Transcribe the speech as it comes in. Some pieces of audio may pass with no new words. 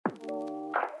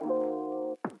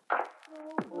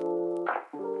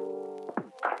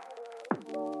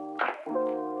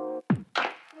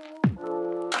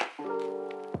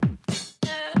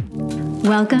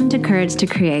Welcome to Courage to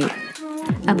Create,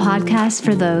 a podcast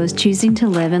for those choosing to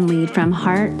live and lead from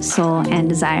heart, soul, and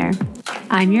desire.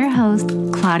 I'm your host,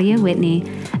 Claudia Whitney,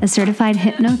 a certified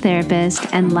hypnotherapist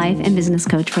and life and business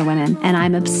coach for women, and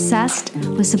I'm obsessed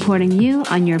with supporting you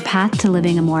on your path to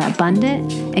living a more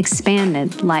abundant,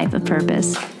 expanded life of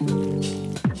purpose.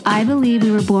 I believe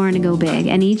we were born to go big,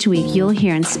 and each week you'll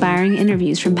hear inspiring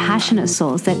interviews from passionate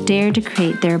souls that dare to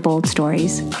create their bold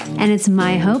stories. And it's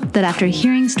my hope that after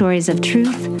hearing stories of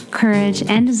truth, courage,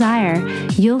 and desire,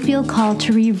 you'll feel called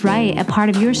to rewrite a part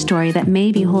of your story that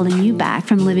may be holding you back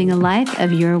from living a life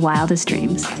of your wildest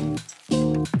dreams.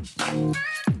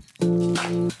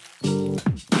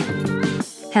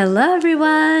 Hello,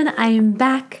 everyone. I am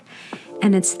back,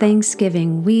 and it's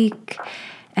Thanksgiving week.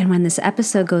 And when this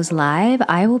episode goes live,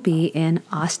 I will be in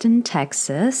Austin,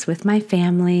 Texas with my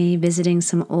family, visiting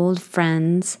some old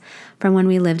friends from when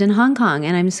we lived in Hong Kong,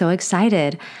 and I'm so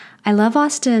excited. I love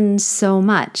Austin so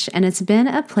much, and it's been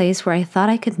a place where I thought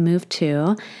I could move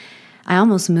to. I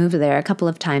almost moved there a couple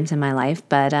of times in my life,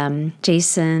 but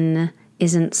Jason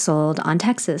isn't sold on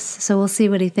Texas, so we'll see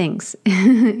what he thinks.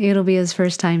 It'll be his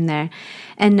first time there.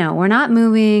 And no, we're not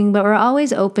moving, but we're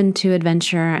always open to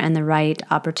adventure and the right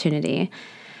opportunity.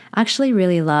 I actually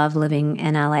really love living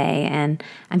in LA, and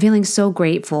I'm feeling so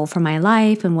grateful for my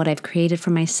life and what I've created for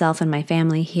myself and my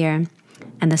family here.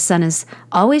 And the sun is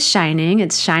always shining.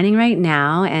 It's shining right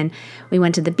now. And we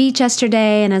went to the beach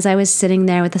yesterday, and as I was sitting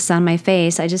there with the sun on my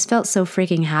face, I just felt so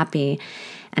freaking happy.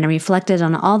 And I reflected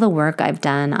on all the work I've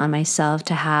done on myself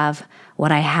to have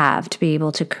what I have, to be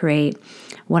able to create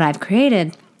what I've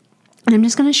created. And I'm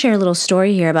just going to share a little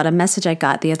story here about a message I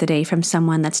got the other day from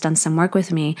someone that's done some work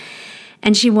with me.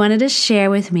 And she wanted to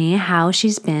share with me how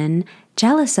she's been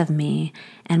jealous of me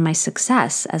and my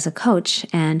success as a coach.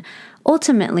 And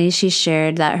ultimately, she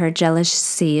shared that her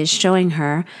jealousy is showing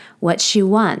her what she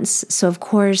wants. So, of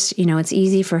course, it's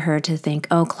easy for her to think,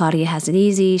 oh, Claudia has it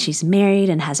easy. She's married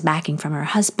and has backing from her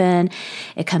husband.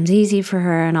 It comes easy for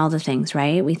her and all the things,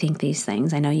 right? We think these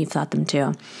things. I know you've thought them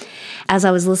too. As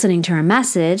I was listening to her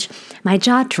message, my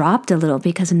jaw dropped a little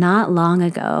because not long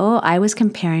ago, I was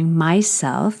comparing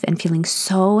myself and feeling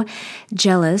so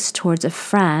jealous towards a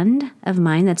friend of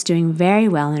mine that's doing very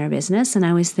well in her business. And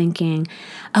I was thinking,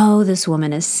 oh, this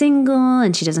woman is single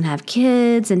and she doesn't have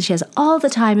kids and she has all the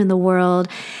time in the world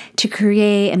to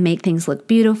create and make things look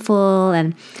beautiful.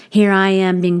 And here I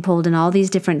am being pulled in all these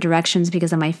different directions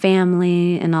because of my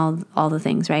family and all the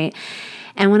things, right?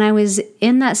 And when I was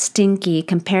in that stinky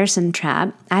comparison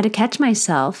trap, I had to catch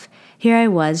myself. Here I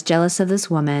was, jealous of this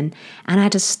woman, and I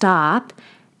had to stop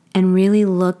and really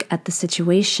look at the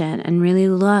situation and really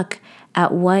look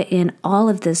at what in all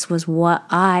of this was what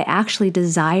I actually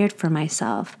desired for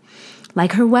myself.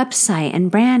 Like her website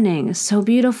and branding is so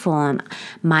beautiful, and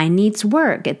mine needs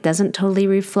work. It doesn't totally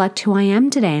reflect who I am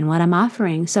today and what I'm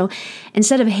offering. So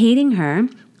instead of hating her,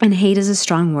 and hate is a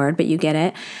strong word, but you get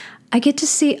it, I get to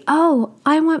see, oh,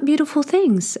 I want beautiful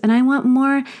things and I want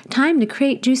more time to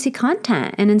create juicy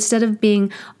content. And instead of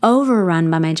being overrun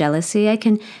by my jealousy, I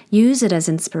can use it as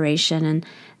inspiration. And,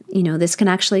 this can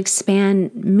actually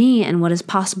expand me and what is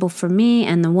possible for me.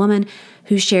 And the woman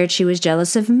who shared she was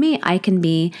jealous of me, I can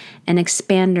be an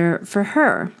expander for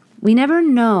her. We never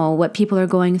know what people are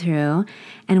going through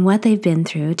and what they've been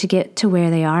through to get to where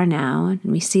they are now. And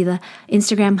we see the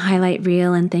Instagram highlight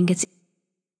reel and think it's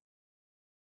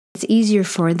easier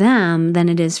for them than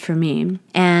it is for me.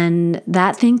 And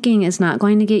that thinking is not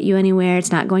going to get you anywhere.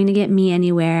 It's not going to get me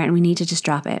anywhere. And we need to just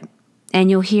drop it. And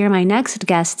you'll hear my next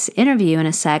guest's interview in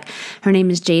a sec. Her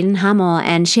name is Jaden Hummel,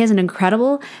 and she has an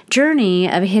incredible journey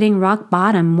of hitting rock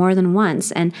bottom more than once,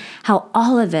 and how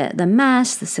all of it, the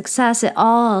mess, the success, it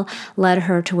all led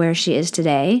her to where she is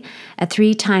today, a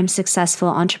 3-time successful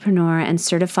entrepreneur and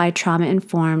certified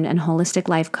trauma-informed and holistic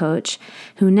life coach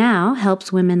who now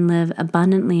helps women live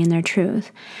abundantly in their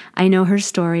truth. I know her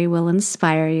story will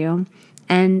inspire you.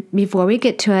 And before we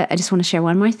get to it, I just want to share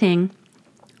one more thing.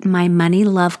 My Money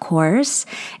Love course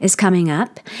is coming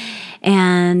up,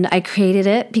 and I created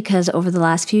it because over the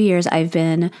last few years, I've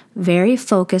been very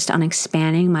focused on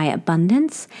expanding my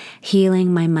abundance,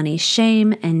 healing my money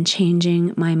shame, and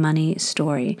changing my money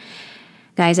story.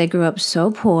 Guys, I grew up so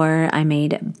poor. I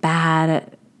made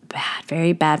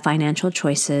very bad financial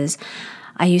choices.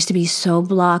 I used to be so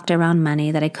blocked around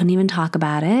money that I couldn't even talk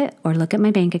about it or look at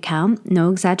my bank account. No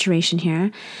exaggeration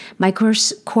here. My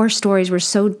core stories were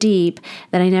so deep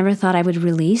that I never thought I would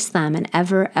release them and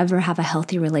ever have a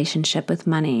healthy relationship with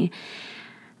money.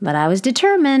 But I was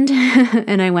determined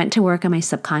and I went to work on my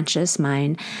subconscious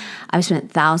mind. I've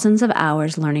spent thousands of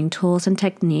hours learning tools and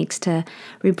techniques to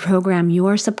reprogram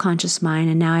your subconscious mind.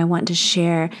 And now I want to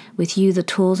share with you the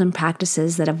tools and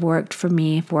practices that have worked for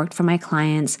me, have worked for my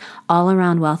clients, all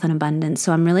around wealth and abundance.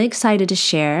 So I'm really excited to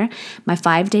share my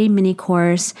 5-day mini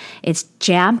course. It's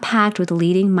jam-packed with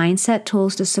leading mindset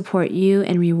tools to support you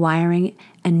in rewiring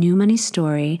a new money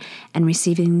story and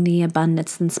receiving the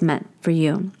abundance that's meant for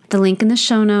you. The link in the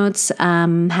show notes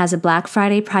has a Black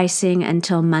Friday pricing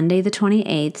until Monday the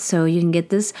 28th. So you can get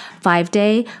this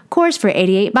 5-day course for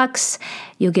 $88.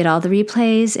 You'll get all the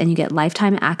replays and you get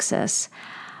lifetime access.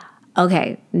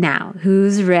 Okay, now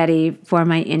who's ready for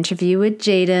my interview with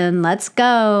Jaden? Let's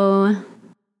go.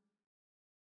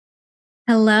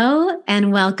 Hello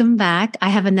and welcome back. I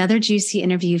have another juicy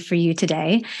interview for you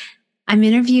today. I'm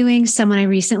interviewing someone I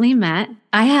recently met.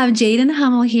 I have Jaden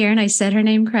Hummel here, and I said her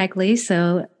name correctly,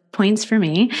 so points for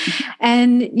me.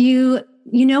 And you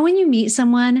know when you meet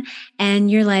someone and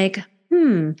you're like,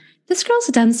 this girl's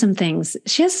done some things.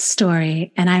 She has a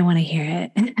story, and I want to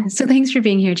hear it. So thanks for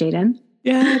being here, Jaden.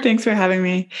 Yeah, thanks for having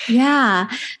me. Yeah.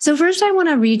 So first, I want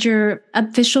to read your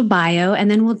official bio, and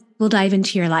then we'll dive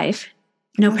into your life.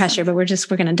 No awesome. Pressure, but we're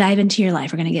going to dive into your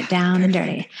life. We're going to get down and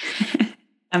dirty.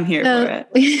 I'm here for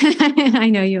it. I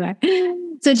know you are.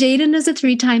 So Jaden is a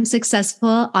 3-time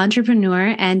successful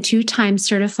entrepreneur and 2-time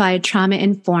certified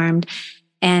trauma-informed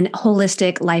and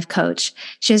holistic life coach.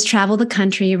 She has traveled the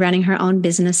country running her own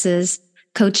businesses,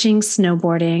 coaching,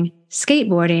 snowboarding,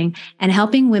 skateboarding, and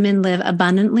helping women live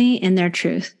abundantly in their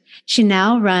truth. She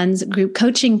now runs group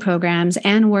coaching programs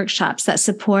and workshops that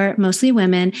support mostly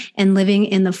women in living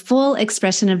in the full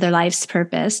expression of their life's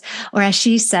purpose, or as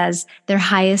she says, their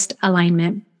highest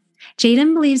alignment.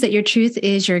 Jaden believes that your truth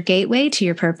is your gateway to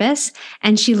your purpose,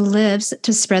 and she lives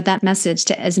to spread that message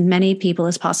to as many people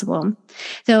as possible.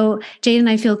 So, Jaden,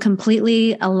 I feel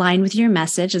completely aligned with your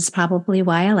message. It's probably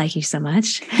why I like you so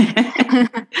much.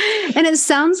 And it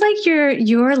sounds like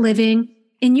you're living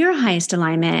in your highest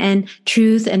alignment and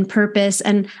truth and purpose.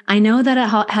 And I know that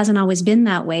it hasn't always been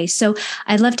that way. So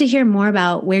I'd love to hear more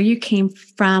about where you came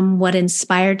from, what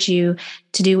inspired you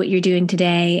to do what you're doing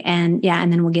today. And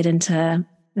then we'll get into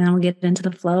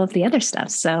the flow of the other stuff.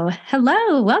 So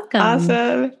hello, welcome.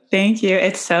 Awesome. Thank you.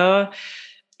 It's so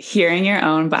hearing your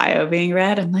own bio being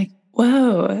read. I'm like,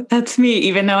 whoa, that's me.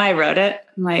 Even though I wrote it,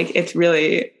 I'm like, it's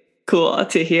really cool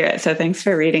to hear it. So thanks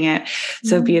for reading it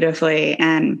so beautifully.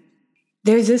 And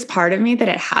there's this part of me that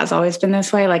it has always been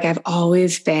this way. Like I've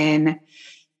always been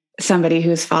somebody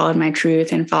who's followed my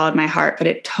truth and followed my heart, but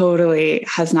it totally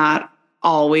has not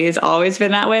always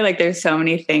been that way. Like there's so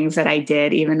many things that I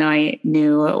did, even though I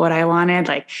knew what I wanted,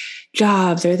 like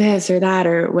jobs or this or that,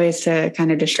 or ways to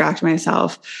kind of distract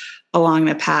myself along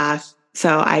the path.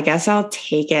 So I guess I'll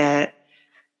take it.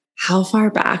 How far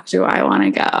back do I want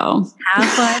to go? How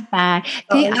far back?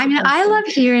 I love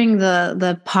hearing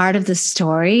the part of the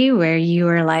story where you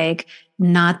were like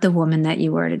not the woman that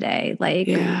you were today. Like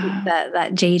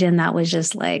that Jaden that was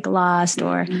just like lost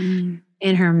or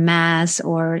in her mess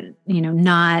or,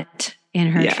 not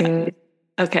in her truth.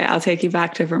 Okay, I'll take you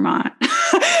back to Vermont.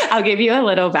 I'll give you a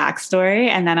little backstory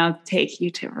and then I'll take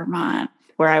you to Vermont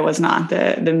where I was not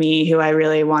the me who I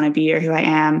really want to be or who I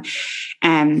am.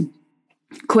 And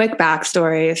quick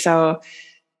backstory. So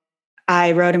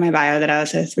I wrote in my bio that I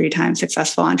was a 3-time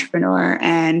successful entrepreneur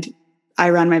and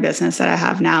I run my business that I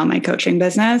have now, my coaching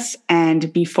business.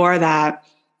 And before that,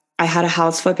 I had a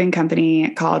house flipping company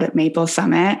called Maple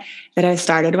Summit that I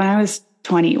started when I was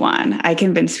 21. I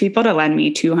convinced people to lend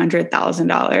me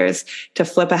 $200,000 to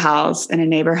flip a house in a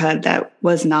neighborhood that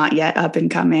was not yet up and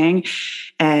coming,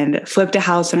 and flipped a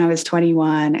house when I was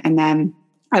 21. And then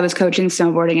I was coaching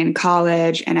snowboarding in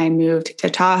college and I moved to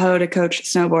Tahoe to coach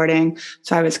snowboarding.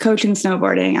 So I was coaching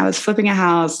snowboarding. I was flipping a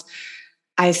house.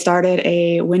 I started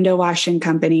a window washing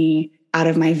company out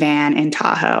of my van in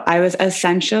Tahoe. I was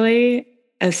essentially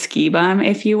a ski bum,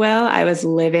 if you will. I was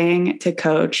living to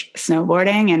coach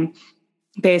snowboarding and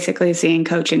basically seeing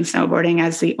coaching snowboarding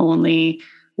as the only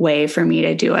way for me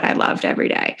to do what I loved every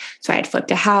day. So I had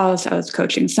flipped a house. I was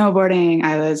coaching snowboarding.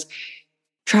 I was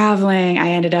traveling. I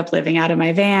ended up living out of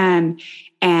my van.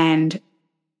 And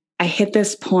I hit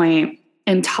this point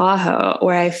in Tahoe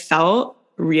where I felt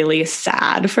really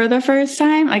sad for the first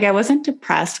time. Like I wasn't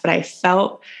depressed, but I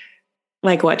felt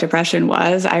like what depression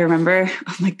was. I remember,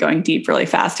 I'm like going deep really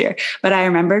fast here, but I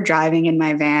remember driving in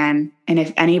my van. And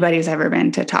if anybody's ever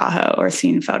been to Tahoe or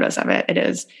seen photos of it, it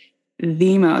is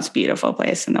the most beautiful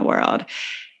place in the world.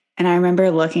 And I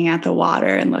remember looking at the water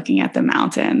and looking at the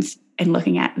mountains and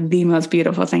looking at the most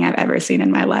beautiful thing I've ever seen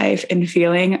in my life and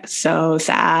feeling so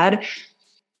sad.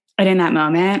 And in that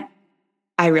moment,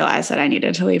 I realized that I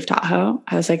needed to leave Tahoe.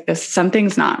 I was like,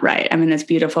 something's not right. I'm in this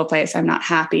beautiful place. I'm not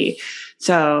happy.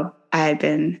 So I had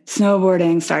been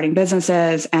snowboarding, starting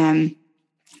businesses, and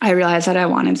I realized that I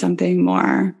wanted something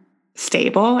more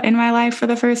stable in my life for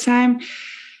the first time.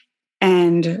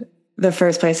 And the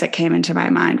first place that came into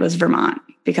my mind was Vermont,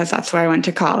 because that's where I went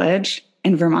to college.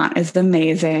 And Vermont is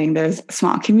amazing. There's a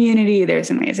small community.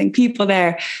 There's amazing people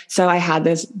there. So I had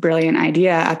this brilliant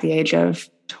idea at the age of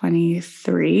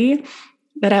 23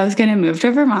 that I was going to move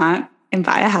to Vermont and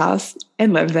buy a house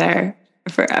and live there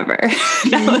forever.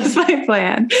 That was my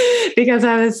plan, because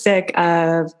I was sick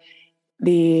of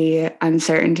the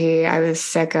uncertainty. I was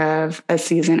sick of a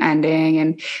season ending,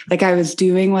 and like I was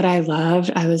doing what I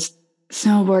loved. I was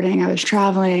snowboarding, I was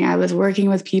traveling, I was working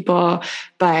with people,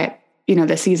 but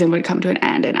the season would come to an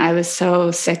end, and I was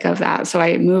so sick of that. So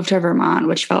I moved to Vermont,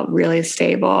 which felt really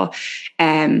stable.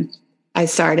 And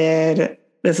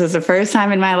this was the first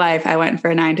time in my life I went for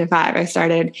a 9-to-5. I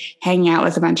started hanging out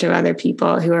with a bunch of other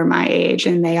people who were my age,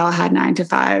 and they all had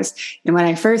 9-to-5s. And when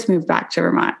I first moved back to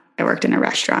Vermont, I worked in a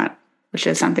restaurant, which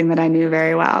is something that I knew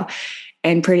very well.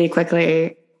 And pretty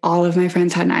quickly, all of my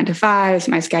friends had 9-to-5s.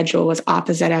 My schedule was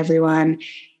opposite everyone.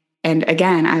 And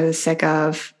again, I was sick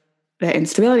of the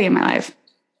instability in my life.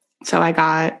 So I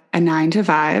got a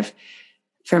 9-to-5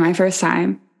 for my first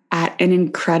time at an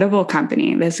incredible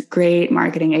company, this great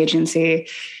marketing agency.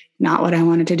 Not what I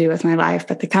wanted to do with my life,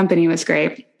 but the company was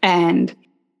great. And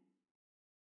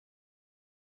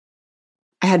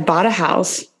I had bought a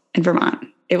house in Vermont.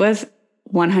 It was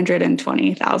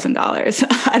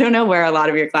 $120,000. I don't know where a lot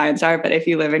of your clients are, but if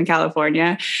you live in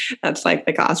California, that's like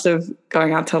the cost of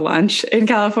going out to lunch in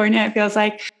California, it feels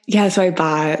like. Yeah, so I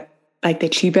bought like the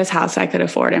cheapest house I could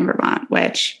afford in Vermont,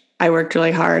 which I worked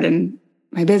really hard in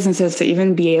my businesses to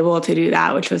even be able to do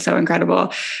that, which was so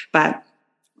incredible. But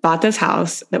bought this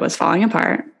house that was falling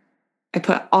apart. I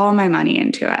put all my money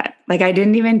into it. Like I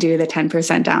didn't even do the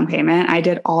 10% down payment. I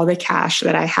did all the cash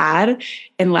that I had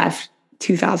and left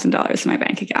 $2,000 in my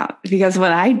bank account, because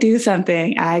when I do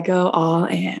something, I go all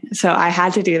in. So I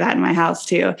had to do that in my house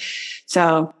too.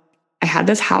 So I had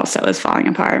this house that was falling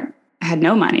apart. I had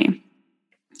no money,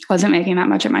 wasn't making that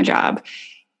much at my job.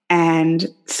 And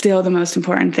still the most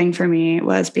important thing for me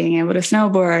was being able to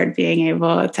snowboard, being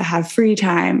able to have free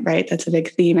time, right? That's a big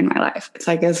theme in my life. It's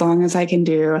like, as long as I can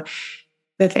do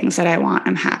the things that I want,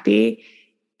 I'm happy.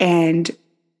 And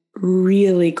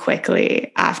really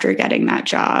quickly after getting that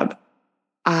job,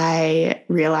 I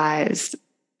realized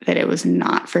that it was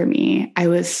not for me. I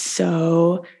was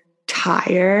so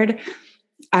tired.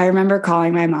 I remember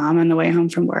calling my mom on the way home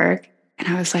from work, and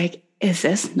I was like, is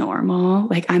this normal?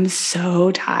 Like, I'm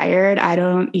so tired. I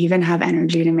don't even have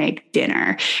energy to make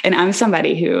dinner. And I'm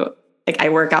somebody who, like, I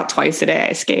work out twice a day.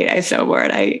 I skate, I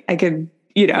snowboard. I could,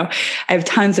 I have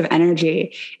tons of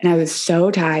energy. And I was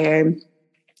so tired.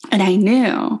 And I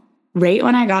knew right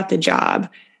when I got the job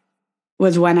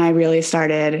was when I really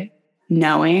started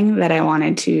knowing that I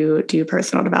wanted to do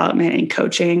personal development and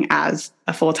coaching as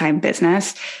a full-time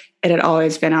business. It had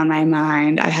always been on my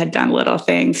mind. I had done little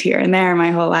things here and there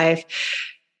my whole life.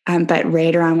 But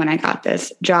right around when I got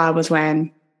this job was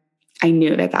when I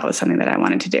knew that that was something that I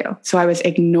wanted to do. So I was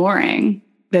ignoring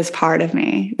this part of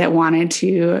me that wanted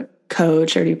to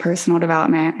coach or do personal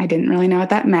development. I didn't really know what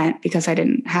that meant because I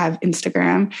didn't have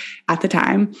Instagram at the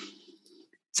time.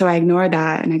 So I ignored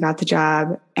that and I got the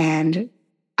job. And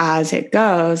as it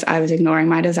goes, I was ignoring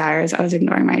my desires. I was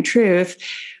ignoring my truth.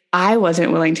 I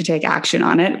wasn't willing to take action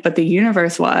on it, but the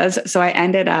universe was. So I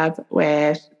ended up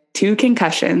with 2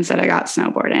 concussions that I got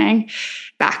snowboarding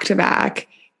back to back,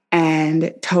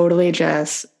 and totally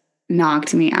just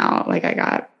knocked me out. Like, I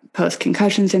got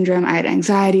post-concussion syndrome. I had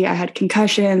anxiety. I had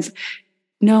concussions,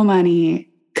 no money,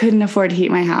 couldn't afford to heat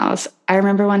my house. I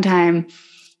remember one time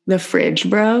the fridge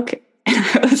broke and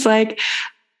I was like,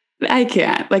 I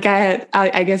can't. Like,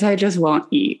 I guess I just won't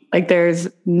eat. Like, there's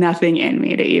nothing in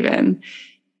me to even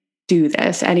do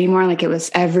this anymore. Like, it was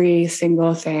every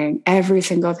single thing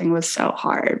was so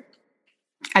hard.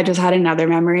 I just had another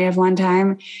memory of one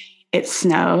time it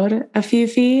snowed a few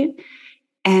feet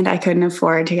and I couldn't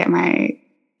afford to get my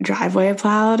driveway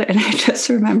plowed. And I just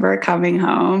remember coming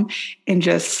home and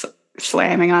just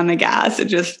slamming on the gas and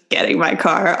just getting my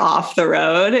car off the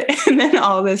road. And then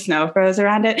all the snow froze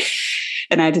around it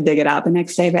and I had to dig it out the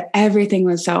next day. But everything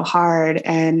was so hard.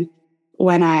 And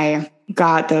when I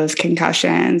got those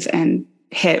concussions and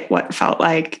hit what felt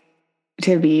like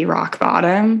to be rock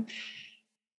bottom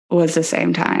was the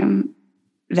same time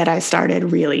that I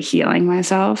started really healing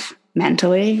myself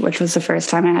mentally, which was the first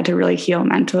time I had to really heal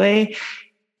mentally,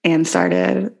 and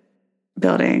started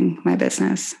building my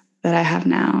business. that I have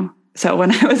now. So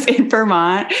when I was in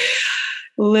Vermont,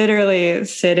 literally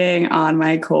sitting on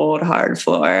my cold, hard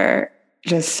floor,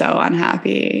 just so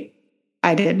unhappy,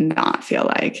 I did not feel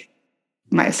like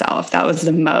myself. That was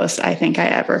the most I think I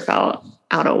ever felt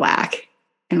out of whack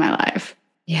in my life.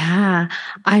 Yeah.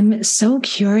 I'm so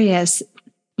curious.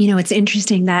 It's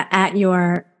interesting that at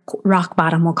your rock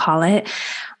bottom, we'll call it,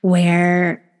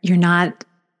 where you're not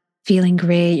feeling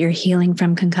great, you're healing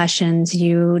from concussions,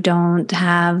 you don't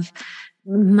have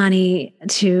money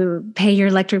to pay your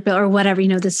electric bill or whatever,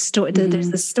 the story, there's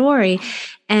the story.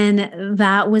 And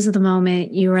that was the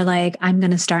moment you were like, I'm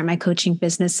going to start my coaching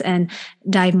business and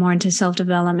dive more into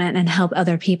self-development and help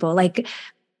other people. Like,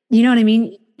 you know what I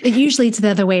mean? Usually it's the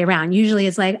other way around. Usually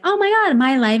it's like, oh my God,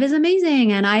 my life is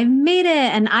amazing and I've made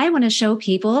it. And I want to show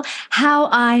people how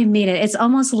I made it. It's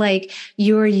almost like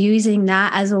you're using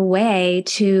that as a way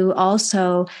to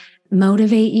also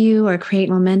motivate you or create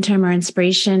momentum or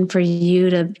inspiration for you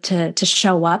to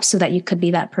show up so that you could be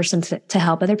that person to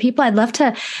help other people. I'd love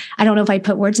to, I don't know if I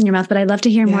put words in your mouth, but I'd love to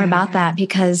hear more about that,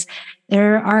 because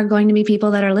there are going to be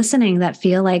people that are listening that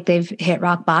feel like they've hit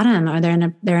rock bottom, or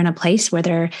they're in a place where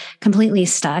they're completely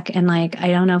stuck. And like, I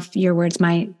don't know if your words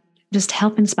might just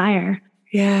help inspire.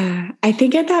 Yeah. I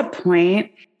think at that point,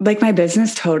 like my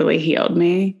business totally healed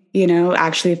me,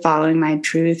 actually following my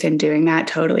truth and doing that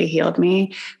totally healed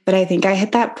me. But I think I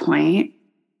hit that point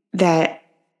that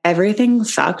everything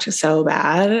sucked so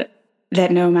bad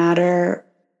that no matter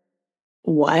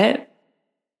what,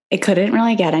 it couldn't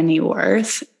really get any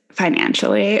worse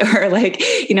financially, or like,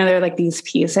 there were like these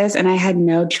pieces, and I had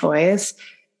no choice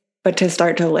but to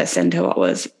start to listen to what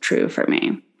was true for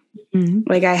me. Mm-hmm.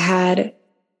 Like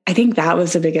I think that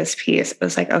was the biggest piece. It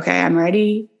was like, okay, I'm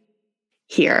already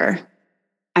here.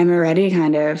 I'm already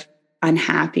kind of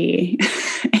unhappy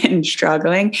and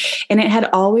struggling. And it had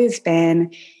always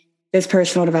been this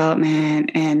personal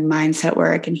development and mindset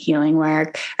work and healing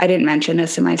work. I didn't mention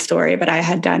this in my story, but I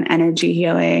had done energy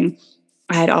healing.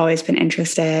 I had always been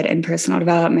interested in personal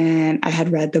development. I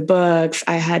had read the books.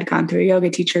 I had gone through yoga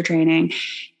teacher training,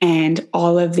 and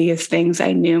all of these things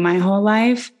I knew my whole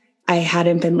life, I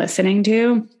hadn't been listening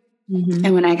to. Mm-hmm.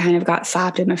 And when I kind of got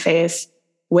slapped in the face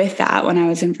with that, when I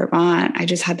was in Vermont, I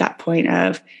just had that point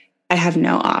of, I have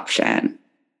no option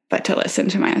but to listen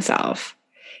to myself.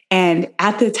 And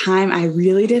at the time, I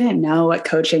really didn't know what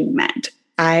coaching meant.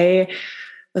 I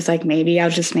was like, maybe I'll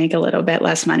just make a little bit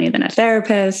less money than a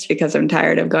therapist because I'm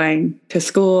tired of going to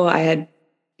school. I had,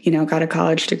 got a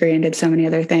college degree and did so many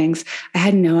other things. I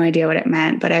had no idea what it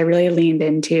meant, but I really leaned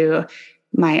into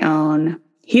my own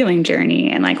healing journey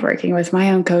and like working with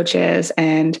my own coaches.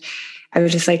 And I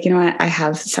was just like, you know what? I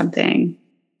have something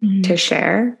to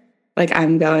share. Like,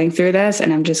 I'm going through this,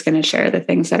 and I'm just going to share the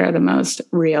things that are the most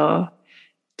real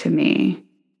to me.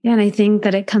 Yeah. And I think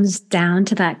that it comes down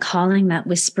to that calling, that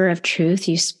whisper of truth.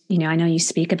 I know you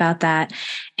speak about that.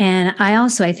 And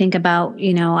I think about,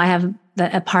 I have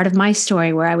a part of my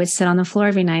story where I would sit on the floor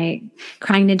every night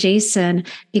crying to Jason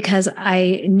because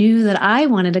I knew that I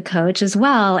wanted to coach as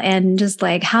well. And just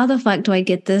like, how the fuck do I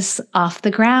get this off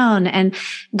the ground? And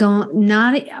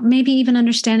not maybe even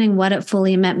understanding what it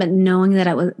fully meant, but knowing that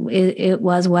it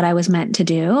was what I was meant to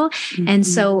do. Mm-hmm. And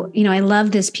so, I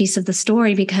love this piece of the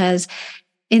story because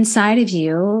inside of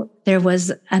you, there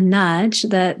was a nudge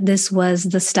that this was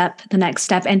the next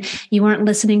step, and you weren't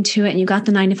listening to it, and you got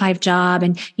the 9-to-5 job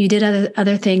and you did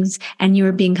other things, and you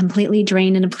were being completely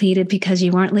drained and depleted because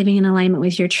you weren't living in alignment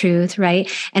with your truth. Right.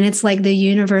 And it's like the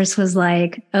universe was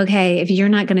like, okay, if you're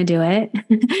not going to do it,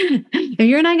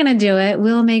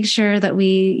 we'll make sure that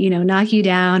we, knock you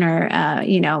down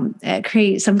or,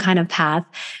 create some kind of path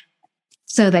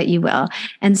so that you will.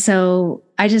 And so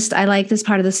I like this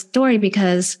part of the story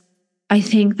because I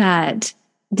think that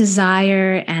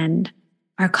desire and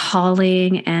our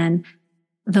calling and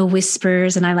the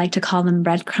whispers, and I like to call them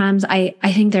breadcrumbs, I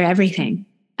think they're everything.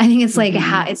 I think it's like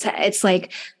how it's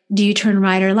like, do you turn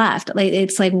right or left? Like,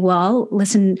 it's like, well,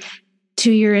 listen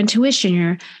to your intuition,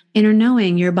 your inner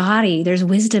knowing, your body. There's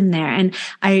wisdom there. And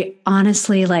I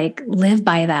honestly like live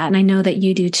by that. And I know that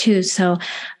you do too. So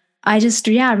I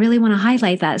really want to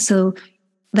highlight that so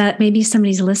that maybe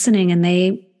somebody's listening and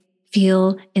they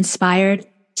feel inspired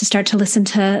to start to listen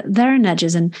to their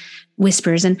nudges and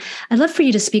whispers. And I'd love for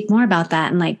you to speak more about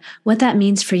that and like what that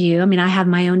means for you. I mean, I have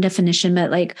my own definition, but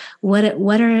like what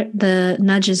are the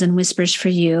nudges and whispers for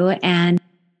you? And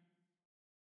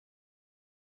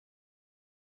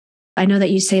I know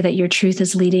that you say that your truth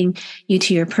is leading you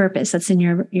to your purpose. That's in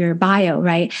your bio,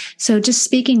 right? So just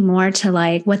speaking more to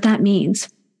like what that means.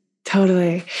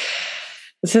 Totally.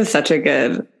 This is such a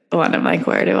good one of like,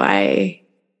 where do I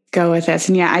go with this.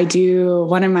 And yeah, I do.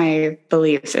 One of my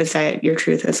beliefs is that your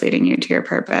truth is leading you to your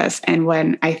purpose. And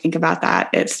when I think about that,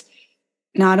 it's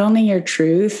not only your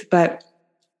truth, but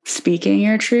speaking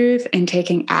your truth and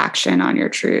taking action on your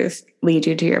truth lead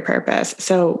you to your purpose.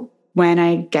 So when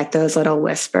I get those little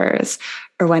whispers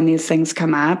or when these things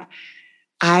come up,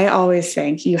 I always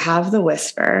think you have the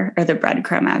whisper or the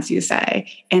breadcrumb, as you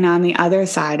say. And on the other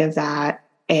side of that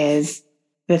is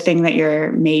the thing that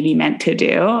you're maybe meant to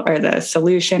do or the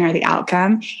solution or the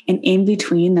outcome. And in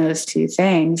between those two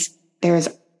things, there's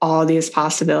all these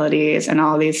possibilities and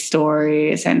all these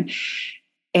stories. And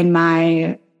in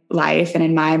my life and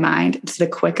in my mind, it's the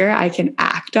quicker I can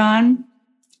act on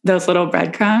those little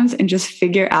breadcrumbs and just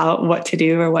figure out what to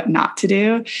do or what not to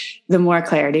do, the more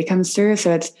clarity comes through.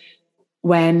 So it's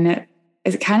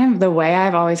kind of the way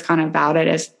I've always gone about it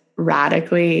is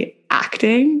radically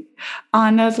acting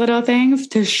on those little things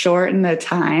to shorten the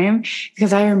time.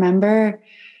 Because I remember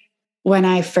when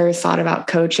I first thought about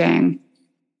coaching,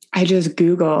 I just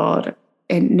Googled,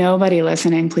 and nobody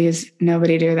listening, please,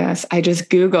 nobody do this. I just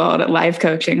Googled life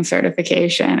coaching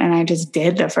certification and I just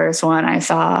did the first one I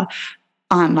saw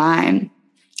online.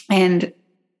 And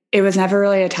it was never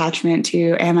really attachment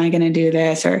to, am I going to do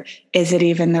this? Or is it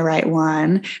even the right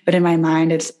one? But in my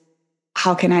mind, it's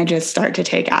how can I just start to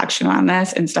take action on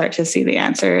this and start to see the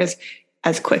answers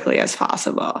as quickly as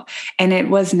possible? And it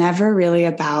was never really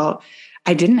about,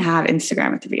 I didn't have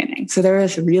Instagram at the beginning. So there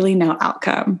was really no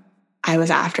outcome I was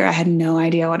after. I had no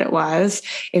idea what it was.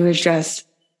 It was just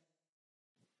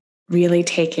really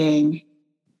taking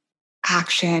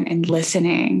action and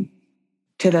listening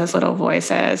to those little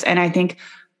voices. And I think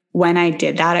when I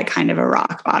did that at kind of a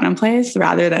rock bottom place,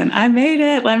 rather than I made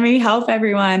it, let me help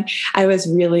everyone, I was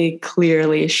really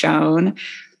clearly shown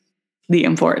the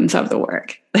importance of the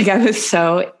work. Like I was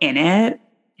so in it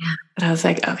that I was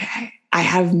like, okay, I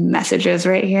have messages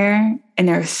right here and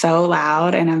they're so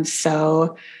loud and I'm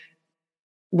so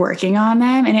working on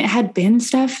them. And it had been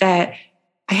stuff that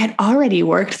I had already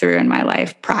worked through in my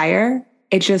life prior.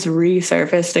 It just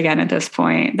resurfaced again at this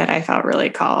point that I felt really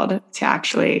called to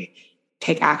actually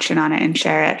take action on it and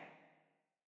share it.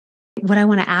 What I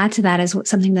want to add to that is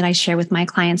something that I share with my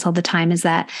clients all the time is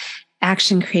that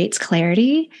action creates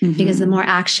clarity, because the more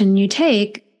action you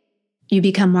take, you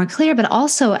become more clear, but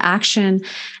also action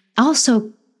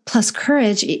also plus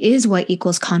courage is what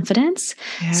equals confidence.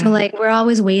 Yeah. So like we're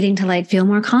always waiting to like feel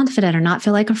more confident or not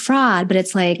feel like a fraud, but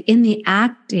it's like in the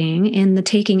acting, in the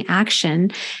taking action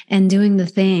and doing the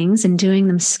things and doing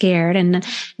them scared and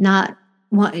not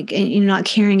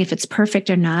caring if it's perfect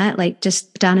or not, like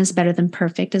just done is better than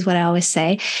perfect is what I always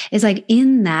say, is like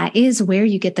in that is where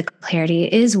you get the clarity,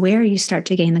 is where you start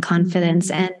to gain the confidence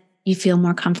and you feel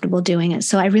more comfortable doing it.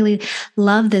 So I really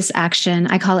love this action.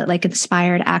 I call it like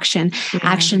inspired action,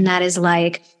 action that is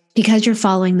like, because you're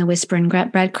following the whisper and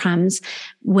breadcrumbs,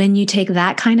 when you take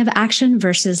that kind of action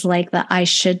versus like the, I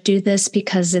should do this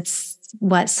because it's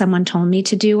what someone told me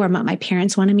to do or what my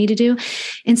parents wanted me to do,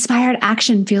 inspired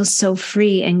action feels so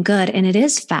free and good. And it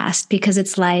is fast because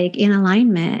it's like in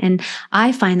alignment. And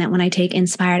I find that when I take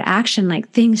inspired action, like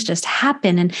things just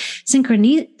happen and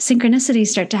synchronicities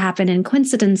start to happen and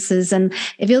coincidences. And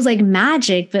it feels like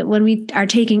magic. But when we are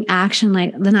taking action,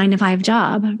 like the 9-to-5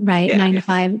 job, right? Yeah.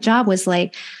 9-to-5 job was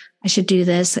like, I should do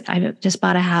this. I just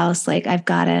bought a house. Like I've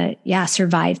got to,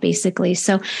 survive basically.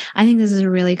 So I think this is a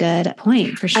really good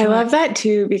point for sure. I love that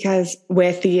too, because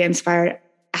with the inspired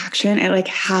action, it like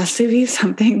has to be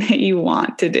something that you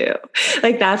want to do.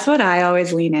 Like that's what I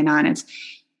always lean in on. It's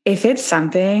if it's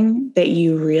something that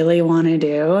you really want to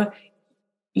do,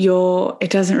 it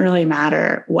doesn't really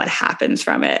matter what happens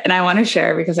from it. And I want to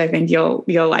share because I think you'll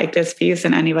like this piece,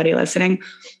 and anybody listening.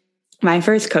 My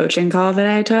first coaching call that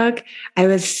I took, I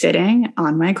was sitting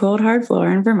on my cold, hard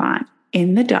floor in Vermont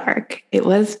in the dark. It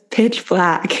was pitch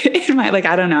black.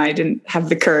 I don't know, I didn't have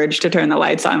the courage to turn the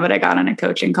lights on, but I got on a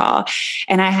coaching call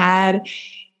and I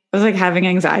was like having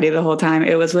anxiety the whole time.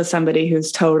 It was with somebody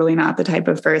who's totally not the type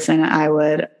of person I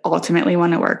would ultimately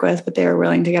want to work with, but they were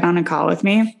willing to get on a call with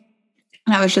me.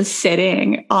 And I was just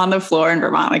sitting on the floor in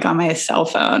Vermont, like on my cell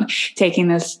phone, taking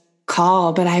this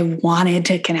call, but I wanted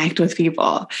to connect with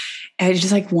people. I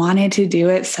just like wanted to do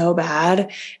it so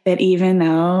bad that even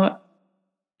though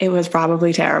it was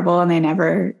probably terrible and they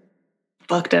never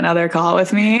booked another call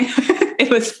with me, it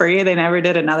was free. They never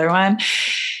did another one.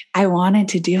 I wanted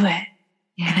to do it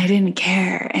and I didn't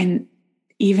care. And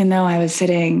even though I was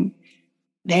sitting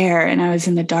there and I was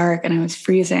in the dark and I was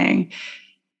freezing,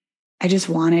 I just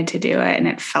wanted to do it and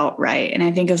it felt right. And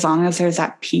I think as long as there's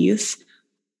that peace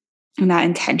and that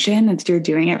intention, that you're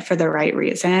doing it for the right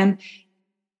reason,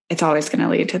 it's always going to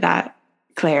lead to that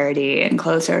clarity and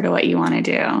closer to what you want to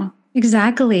do.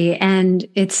 Exactly. And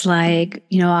it's like,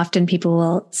 often people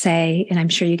will say, and I'm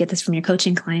sure you get this from your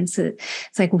coaching clients,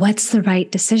 it's like, what's the right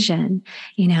decision?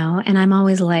 And I'm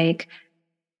always like,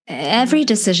 every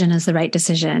decision is the right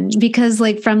decision, because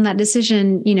like from that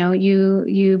decision,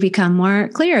 you become more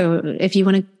clear if you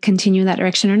want to continue that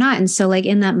direction or not. And so like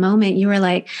in that moment, you were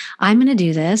like, I'm going to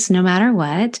do this no matter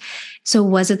what. So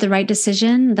was it the right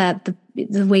decision that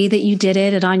the way that you did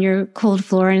it and on your cold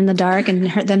floor in the dark and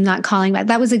them not calling back,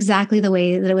 that was exactly the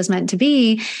way that it was meant to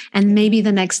be. And maybe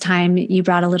the next time you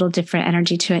brought a little different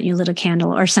energy to it, you lit a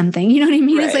candle or something, you know what I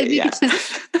mean? Right, It's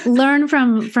like, we learn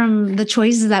from the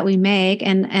choices that we make.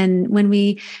 And when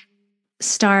we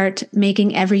start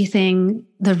making everything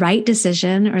the right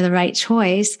decision or the right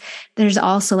choice, there's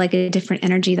also like a different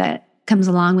energy that comes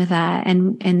along with that.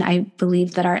 And I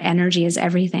believe that our energy is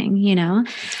everything,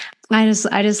 I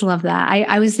just love that.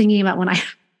 I was thinking about when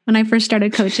I first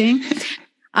started coaching,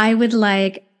 I would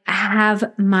like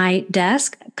have my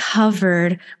desk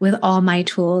covered with all my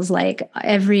tools, like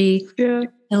every the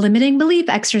limiting belief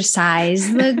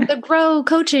exercise, the grow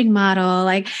coaching model,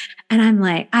 and I'm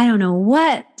like, I don't know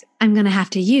what I'm going to have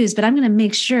to use, but I'm going to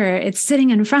make sure it's sitting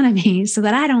in front of me so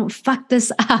that I don't fuck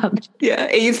this up. Yeah.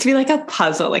 It used to be like a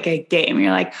puzzle, like a game.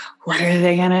 You're like, what are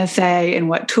they going to say? And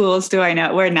what tools do I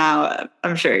know? Where now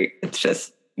I'm sure it's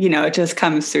just, it just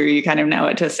comes through. You kind of know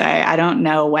what to say. I don't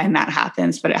know when that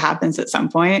happens, but it happens at some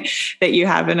point that you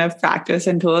have enough practice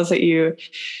and tools that you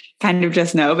kind of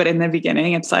just know. But in the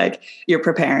beginning, it's like you're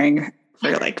preparing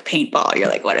for like paintball. You're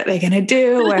like, what are they going to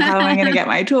do? Or how am I going to get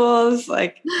my tools?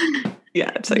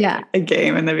 It's like a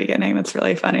game in the beginning. That's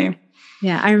really funny.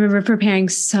 Yeah. I remember preparing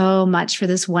so much for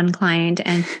this one client,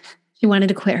 and she wanted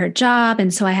to quit her job.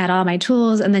 And so I had all my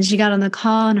tools, and then she got on the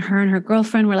call and her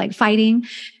girlfriend were like fighting.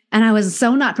 And I was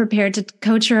so not prepared to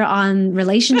coach her on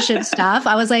relationship stuff.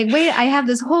 I was like, wait, I have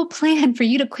this whole plan for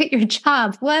you to quit your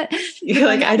job. What? You're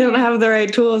like, I don't have the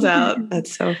right tools out.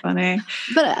 That's so funny.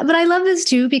 But I love this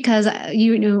too, because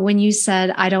when you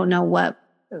said, I don't know what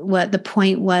the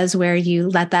point was where you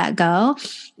let that go.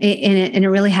 And it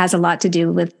really has a lot to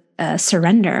do with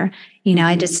surrender.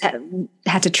 I just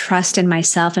had to trust in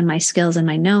myself and my skills and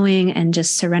my knowing and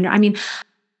just surrender. I mean,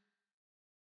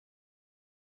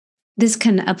 this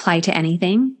can apply to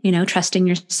anything, trusting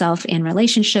yourself in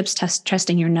relationships,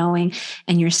 trusting your knowing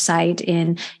and your sight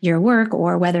in your work,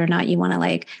 or whether or not you want to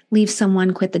like leave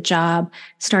someone, quit the job,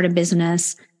 start a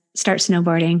business, start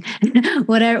snowboarding,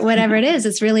 whatever it is.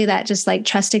 It's really that, just like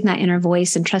trusting that inner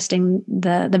voice and trusting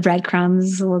the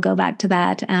breadcrumbs. We'll go back to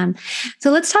that.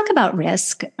 So let's talk about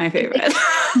risk. My favorite.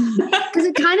 Because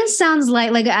it kind of sounds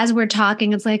like as we're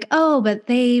talking, it's like, oh, but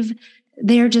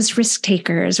they're just risk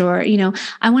takers, or,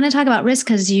 I want to talk about risk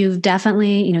because you've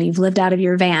definitely, you've lived out of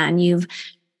your van, you've,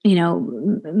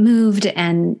 moved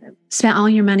and spent all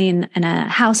your money in a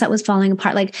house that was falling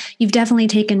apart. Like, you've definitely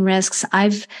taken risks.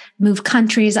 I've moved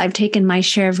countries. I've taken my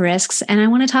share of risks, and I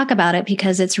want to talk about it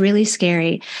because it's really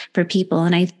scary for people.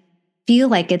 And I feel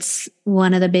like it's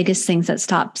one of the biggest things that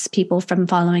stops people from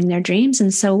following their dreams.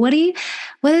 And so what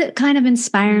kind of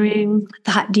inspiring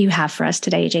thought do you have for us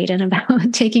today, Jaden,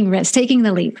 about taking risks, taking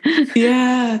the leap?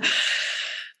 Yeah.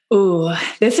 Ooh,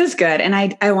 this is good. And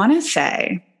I want to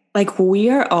say, like, we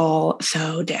are all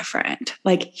so different,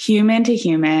 like human to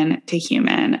human to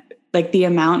human. Like, the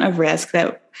amount of risk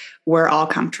that we're all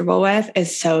comfortable with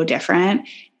is so different.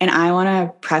 And I want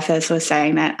to preface with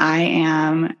saying that I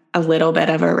am a little bit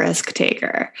of a risk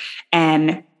taker,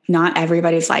 and not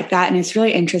everybody's like that. And it's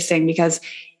really interesting because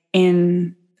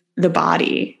in the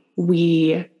body,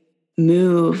 we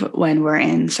move when we're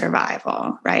in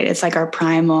survival, right? It's like our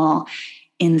primal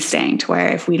instinct, where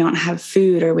if we don't have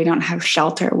food or we don't have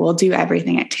shelter, we'll do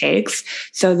everything it takes.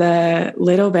 So the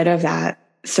little bit of that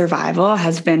survival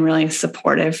has been really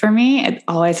supportive for me. It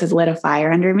always has lit a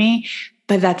fire under me,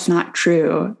 but that's not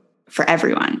true for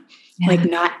everyone. Yeah. Like,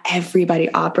 not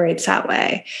everybody operates that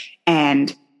way.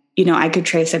 And, I could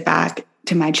trace it back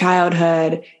to my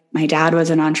childhood. My dad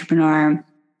was an entrepreneur.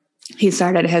 He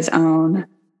started his own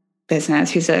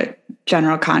business. He's a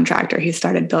general contractor. He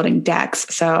started building decks.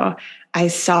 So I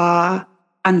saw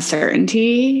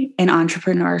uncertainty in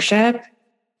entrepreneurship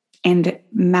and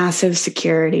massive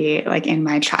security, like, in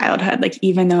my childhood. Like,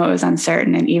 even though it was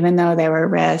uncertain and even though there were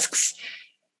risks,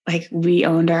 like, we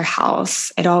owned our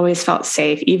house. It always felt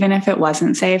safe. Even if it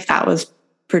wasn't safe, that was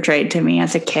portrayed to me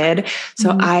as a kid.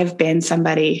 So I've been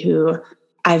somebody who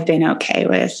I've been okay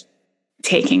with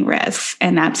taking risks.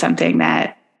 And that's something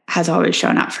that has always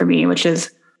shown up for me, which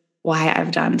is why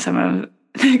I've done some of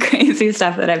the crazy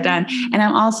stuff that I've done. And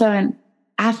I'm also an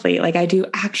athlete. Like, I do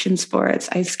action sports.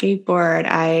 I skateboard.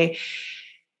 I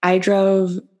I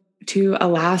drove to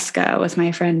Alaska with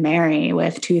my friend Mary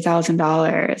with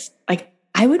 $2,000. Like,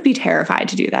 I would be terrified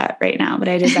to do that right now, but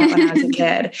I did that when I was a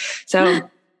kid. So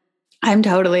I'm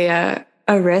totally a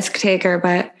risk taker,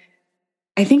 but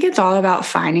I think it's all about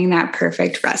finding that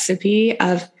perfect recipe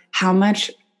of how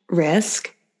much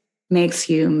risk makes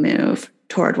you move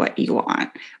toward what you want.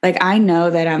 Like, I know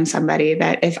that I'm somebody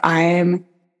that if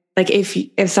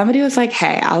somebody was like,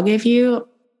 hey, I'll give you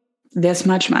this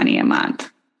much money a month,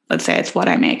 let's say it's what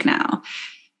I make now,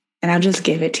 and I'll just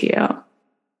give it to you,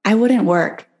 I wouldn't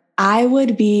work. I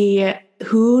would be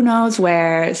who knows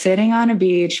where, sitting on a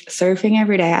beach, surfing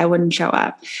every day. I wouldn't show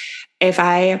up.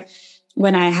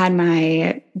 When I had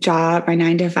my job, my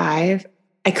 9 to 5,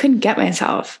 I couldn't get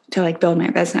myself to like build my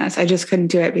business. I just couldn't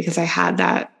do it because I had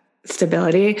that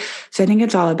stability. So I think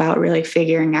it's all about really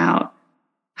figuring out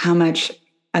how much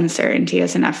uncertainty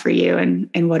is enough for you,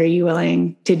 and what are you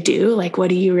willing to do? Like, what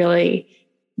do you really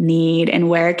need, and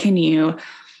where can you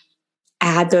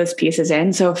add those pieces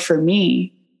in? So for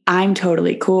me, I'm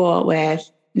totally cool with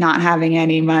not having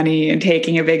any money and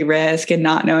taking a big risk and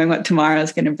not knowing what tomorrow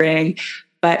is going to bring.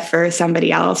 But for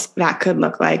somebody else, that could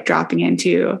look like dropping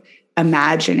into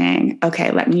imagining, okay,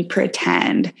 let me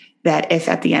pretend that if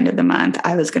at the end of the month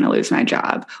I was going to lose my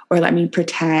job, or let me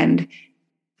pretend,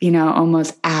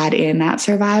 almost add in that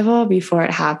survival before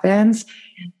it happens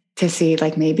to see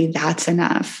like maybe that's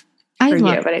enough for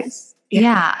you. But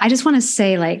yeah, I just want to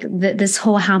say like this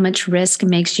whole how much risk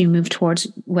makes you move towards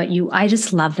I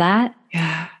just love that.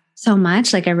 Yeah. So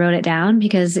much. Like I wrote it down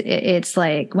because it's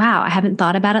like, wow, I haven't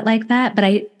thought about it like that. But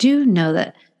I do know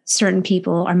that certain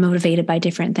people are motivated by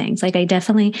different things. Like I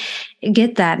definitely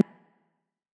get that.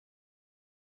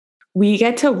 We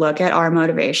get to look at our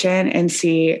motivation and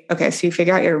see, okay, so you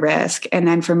figure out your risk. And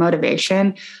then for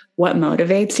motivation, what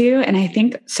motivates you? And I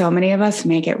think so many of us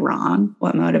make it wrong,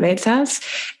 what motivates us.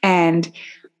 And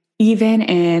even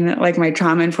in like my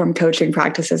trauma-informed coaching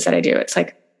practices that I do, it's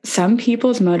like some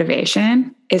people's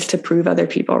motivation is to prove other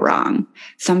people wrong.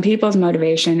 Some people's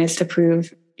motivation is to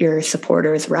prove your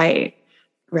supporters right?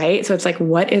 So it's like,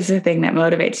 what is the thing that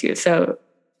motivates you? So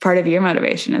part of your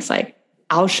motivation is like,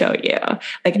 I'll show you,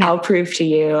 I'll prove to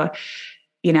you,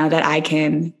 that I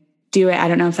can do it. I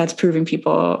don't know if that's proving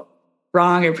people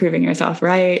wrong or proving yourself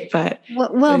right, but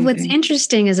what's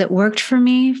interesting is it worked for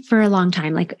me for a long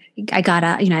time. Like I got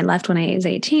out, I left when I was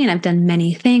 18. I've done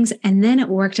many things, and then it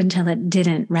worked until it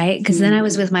didn't, right? Because then I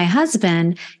was with my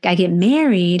husband, I get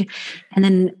married, and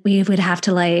then we would have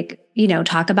to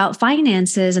talk about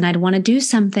finances, and I'd want to do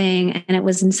something. And it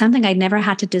was something I'd never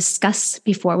had to discuss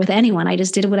before with anyone. I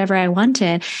just did whatever I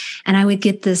wanted. And I would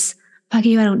get this, fuck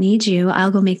you, I don't need you.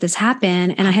 I'll go make this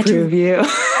happen. And I had prove you.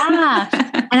 Yeah.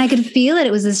 And I could feel it.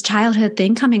 It was this childhood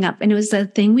thing coming up. And it was the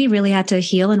thing we really had to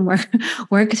heal and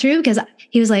work through, because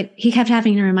he kept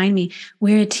having to remind me,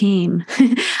 we're a team.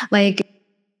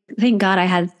 Thank God I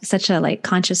had such a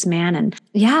conscious man. And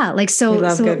so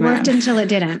it worked until it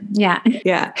didn't. Yeah.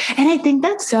 Yeah. And I think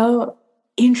that's so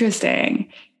interesting,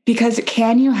 because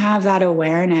can you have that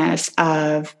awareness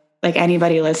of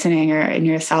anybody listening or in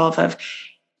yourself of,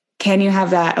 can you have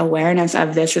that awareness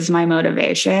of, this is my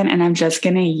motivation and I'm just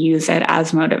going to use it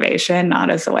as motivation, not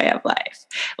as a way of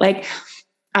life.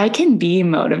 I can be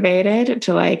motivated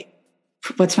to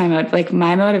what's my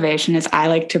my motivation is I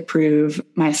like to prove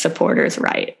my supporters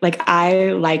right.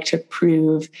 I like to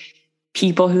prove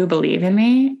people who believe in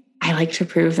me, I like to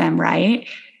prove them right.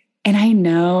 And I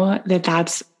know that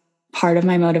that's part of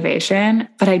my motivation,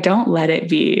 but I don't let it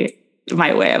be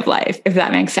my way of life, if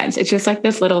that makes sense. It's just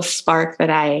this little spark that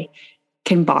I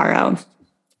can borrow.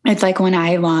 It's like when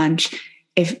I launch,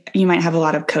 if you might have a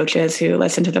lot of coaches who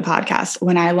listen to the podcast,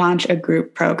 when I launch a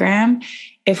group program,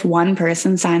 if one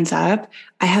person signs up,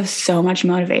 I have so much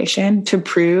motivation to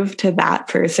prove to that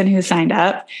person who signed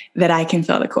up that I can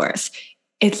fill the course.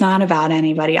 It's not about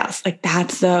anybody else.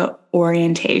 That's the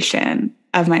orientation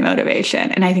of my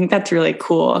motivation. And I think that's really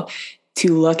cool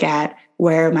to look at,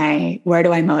 where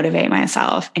do I motivate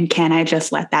myself? And can I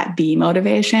just let that be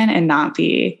motivation and not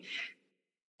be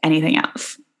anything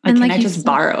else? Can I just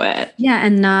borrow it? Yeah.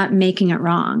 And not making it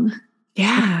wrong.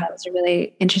 Yeah. That was a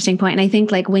really interesting point. And I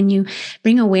think when you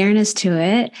bring awareness to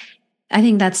it, I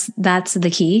think that's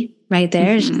the key right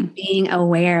there. Is just being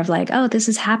aware of oh, this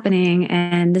is happening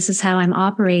and this is how I'm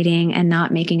operating, and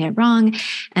not making it wrong.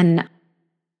 And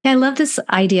I love this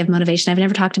idea of motivation. I've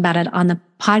never talked about it on the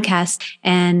podcast,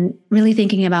 and really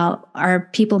thinking about, are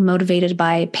people motivated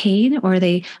by pain, or are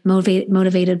they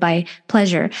motivated by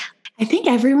pleasure? I think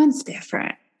everyone's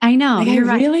different. I know. I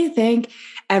really think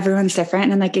everyone's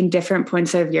different. And in different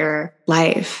points of your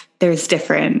life, there's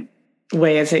different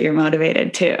ways that you're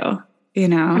motivated too. you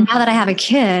know? And now that I have a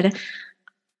kid,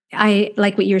 I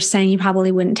like what you're saying, you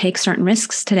probably wouldn't take certain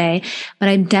risks today, but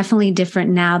I'm definitely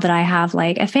different now that I have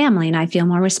like a family and I feel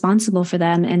more responsible for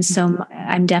them. And so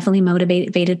I'm definitely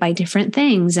motivated by different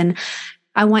things. And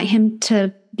I want him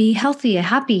to be healthy,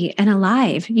 happy, and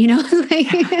alive, you know? Like,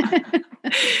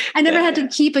 I never had to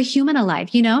keep a human alive,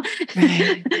 you know?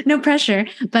 Right. No pressure.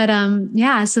 But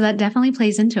yeah, so that definitely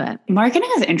plays into it. Marketing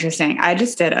is interesting. I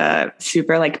just did a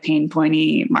super like pain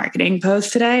pointy marketing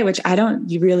post today, which I don't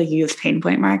really use pain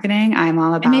point marketing. I'm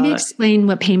all about. And maybe explain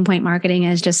what pain point marketing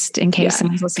is, just in case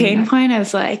someone's listening. Pain point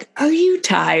is like, are you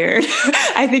tired?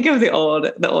 I think of the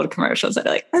old commercials that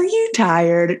are like, are you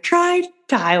tired? Try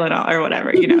Tylenol or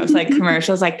whatever. You know, it's like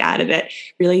commercials like that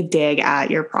really dig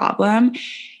at your problem.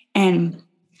 And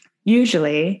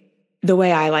usually the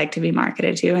way I like to be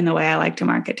marketed to and the way I like to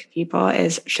market to people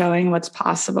is showing what's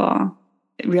possible,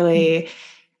 really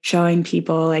showing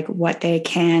people like what they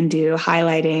can do,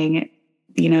 highlighting,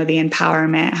 you know, the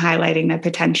empowerment, highlighting the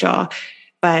potential.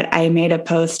 But I made a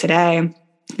post today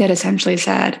that essentially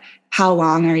said, how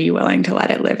long are you willing to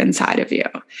let it live inside of you?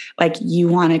 Like you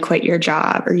want to quit your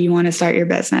job or you want to start your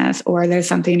business or there's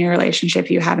something in your relationship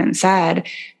you haven't said.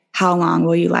 How long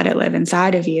will you let it live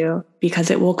inside of you? Because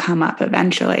it will come up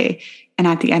eventually. And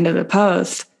at the end of the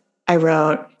post, I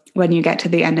wrote, when you get to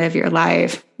the end of your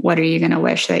life, what are you going to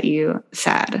wish that you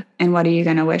said? And what are you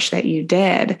going to wish that you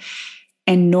did?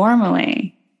 And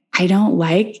normally, I don't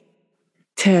like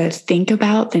to think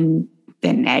about the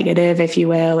negative, if you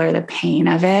will, or the pain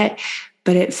of it.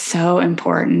 But it's so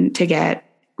important to get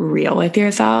real with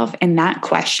yourself. And that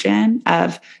question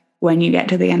of when you get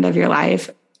to the end of your life,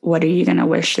 what are you going to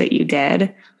wish that you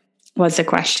did, was a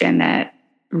question that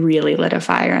really lit a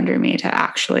fire under me to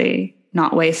actually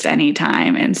not waste any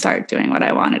time and start doing what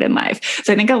I wanted in life.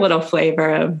 So I think a little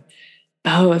flavor of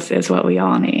both is what we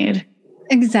all need.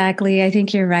 Exactly. I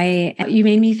think you're right. You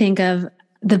made me think of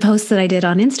the post that I did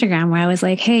on Instagram where I was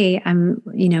like, hey, I'm,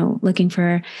 you know, looking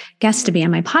for guests to be on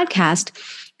my podcast.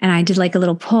 And I did like a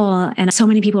little poll and so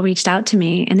many people reached out to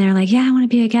me and they're like, yeah, I want to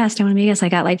be a guest. I want to be a guest. I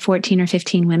got like 14 or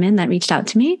 15 women that reached out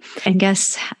to me. And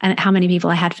guess how many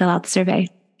people I had fill out the survey?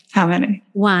 How many?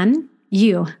 One,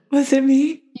 you. Was it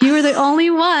me? You were the only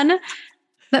one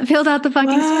that filled out the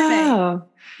fucking survey.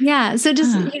 Yeah. So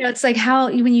just, you know, it's like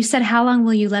when you said, how long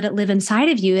will you let it live inside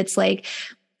of you? It's like,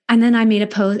 and then I made a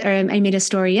post or I made a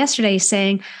story yesterday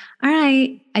saying, all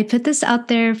right, I put this out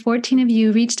there. 14 of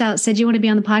you reached out, said you want to be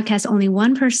on the podcast. Only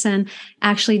one person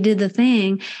actually did the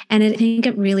thing. And I think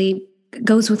it really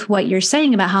goes with what you're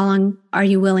saying about how long are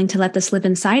you willing to let this live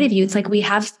inside of you? It's like we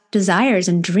have desires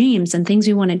and dreams and things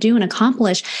we want to do and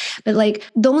accomplish. But like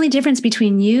the only difference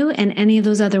between you and any of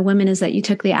those other women is that you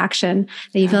took the action,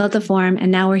 that you filled out the form.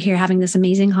 And now we're here having this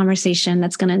amazing conversation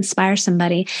that's going to inspire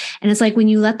somebody. And it's like when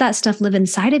you let that stuff live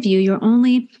inside of you, you're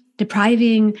only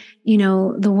depriving, you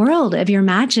know, the world of your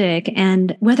magic.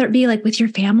 And whether it be like with your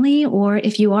family or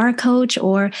if you are a coach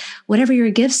or whatever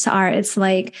your gifts are, it's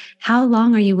like, how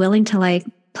long are you willing to like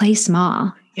play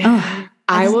small? Yeah.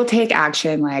 I will take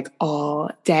action like all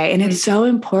day. And it's so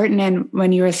important. And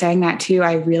when you were saying that too,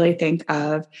 I really think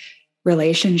of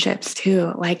relationships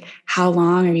too. Like, how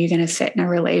long are you going to sit in a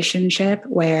relationship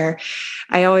where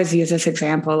I always use this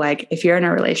example, like if you're in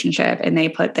a relationship and they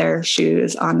put their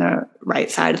shoes on the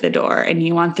right side of the door and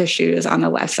you want the shoes on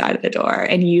the left side of the door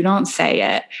and you don't say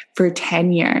it for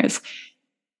 10 years,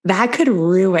 that could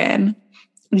ruin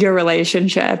your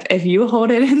relationship if you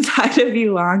hold it inside of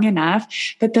you long enough.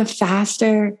 But the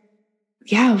faster,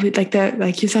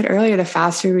 like you said earlier, the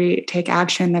faster we take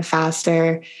action, the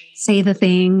faster say the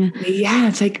thing. Yeah,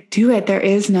 it's like, do it.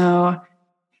 There's no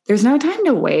time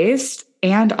to waste.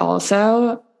 And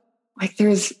also, like,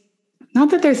 there's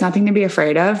not that there's nothing to be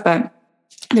afraid of, but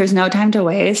there's no time to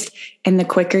waste. And the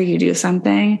quicker you do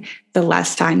something, the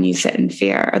less time you sit in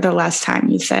fear or the less time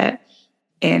you sit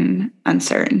in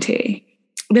uncertainty.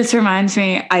 This reminds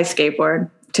me, I skateboard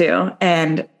too.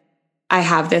 And I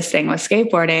have this thing with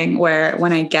skateboarding where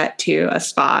when I get to a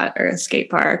spot or a skate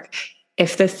park,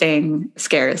 if the thing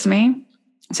scares me,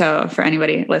 so for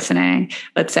anybody listening,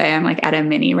 let's say I'm like at a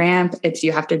mini ramp,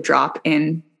 you have to drop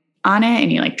in on it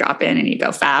and you like drop in and you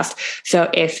go fast. So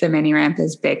if the mini ramp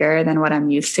is bigger than what I'm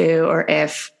used to, or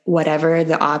if whatever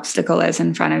the obstacle is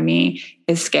in front of me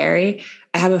is scary,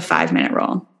 I have a 5-minute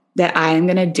rule that I am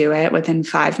going to do it within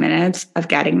 5 minutes of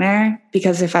getting there.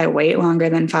 Because if I wait longer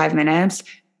than 5 minutes,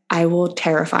 I will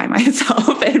terrify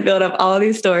myself and build up all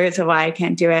these stories of why I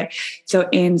can't do it. So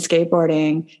in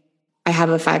skateboarding, I have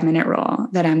a 5-minute rule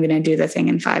that I'm going to do the thing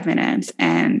in 5 minutes.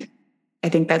 And I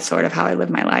think that's sort of how I live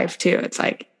my life too. It's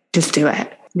like, just do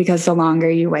it. because the longer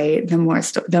you wait,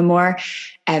 the more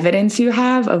evidence you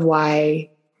have of why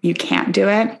you can't do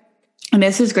it. And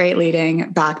this is great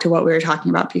leading back to what we were talking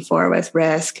about before with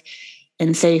risk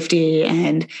and safety.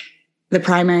 And the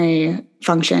primary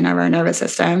function of our nervous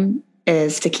system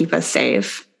is to keep us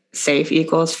safe. Safe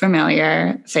equals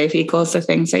familiar. Safe equals the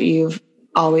things that you've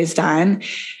always done.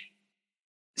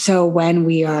 So when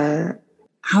we are,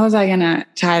 how was I going to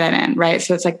tie that in? Right.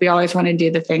 So it's like we always want to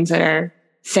do the things that are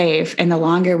safe. And the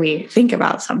longer we think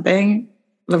about something,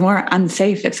 the more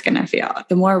unsafe it's going to feel,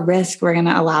 the more risk we're going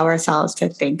to allow ourselves to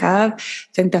think of. I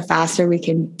think the faster we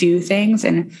can do things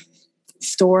and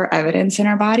store evidence in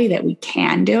our body that we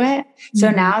can do it.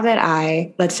 So now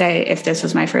that let's say if this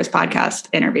was my first podcast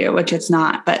interview, which it's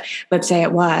not, but let's say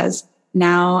it was,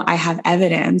 now I have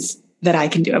evidence that I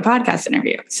can do a podcast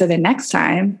interview. So the next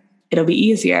time it'll be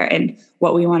easier. And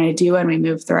what we want to do when we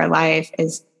move through our life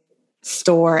is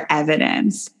store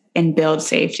evidence and build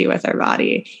safety with our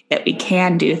body that we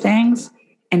can do things.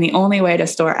 And the only way to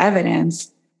store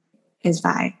evidence is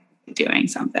by doing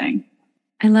something.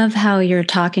 I love how you're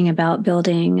talking about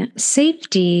building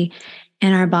safety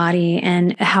in our body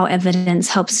and how evidence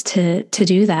helps to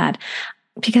do that.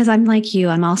 Because I'm like you,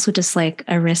 I'm also just like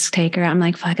a risk taker. I'm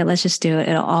like, fuck it, let's just do it.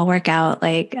 It'll all work out.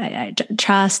 Like I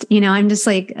trust, I'm just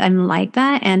like, I'm like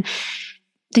that. And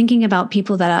thinking about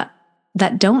people that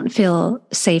don't feel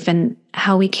safe and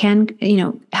how we can,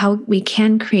 how we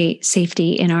can create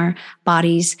safety in our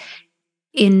bodies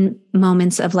in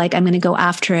moments of like, I'm going to go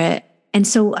after it. And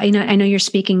so I know you're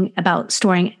speaking about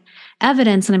storing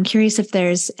evidence, and I'm curious if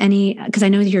there's any, because I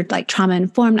know you're like trauma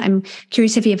informed. I'm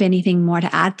curious if you have anything more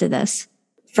to add to this.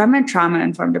 From a trauma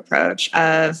informed approach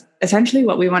of essentially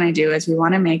what we want to do is we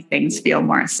want to make things feel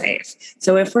more safe.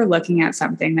 So if we're looking at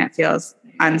something that feels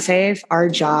unsafe, our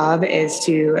job is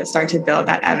to start to build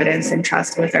that evidence and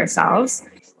trust with ourselves.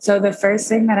 So the first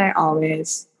thing that I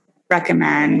always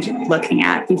recommend looking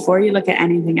at before you look at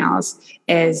anything else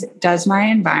is, does my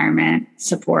environment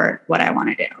support what I want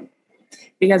to do?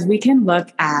 Because we can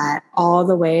look at all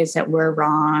the ways that we're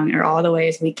wrong or all the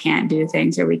ways we can't do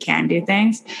things or we can do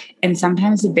things. And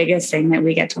sometimes the biggest thing that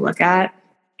we get to look at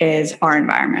is our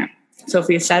environment. So if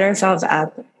we set ourselves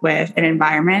up with an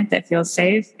environment that feels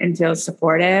safe and feels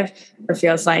supportive or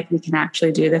feels like we can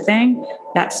actually do the thing,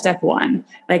 that's step one.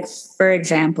 Like, for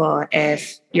example,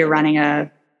 if you're running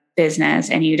a business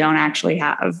and you don't actually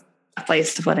have a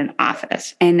place to put an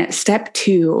office. And step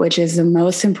two, which is the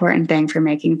most important thing for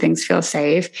making things feel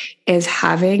safe, is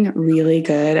having really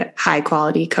good, high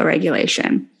quality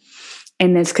co-regulation.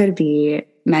 And this could be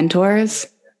mentors.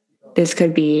 This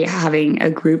could be having a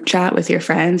group chat with your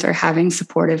friends or having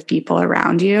supportive people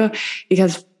around you.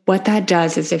 Because what that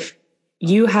does is, if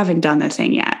you haven't done the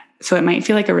thing yet, so it might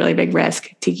feel like a really big risk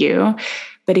to you,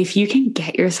 but if you can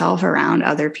get yourself around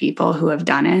other people who have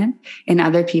done it and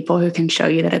other people who can show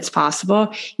you that it's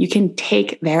possible, you can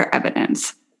take their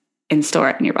evidence and store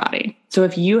it in your body. So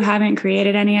if you haven't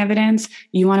created any evidence,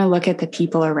 you want to look at the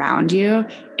people around you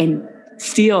and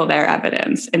steal their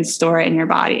evidence and store it in your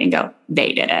body and go,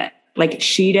 they did it. Like,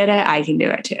 she did it, I can do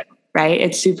it too, right?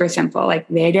 It's super simple. Like,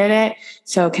 they did it,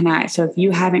 so can I. So if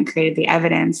you haven't created the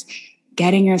evidence,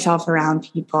 getting yourself around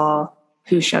people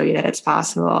who show you that it's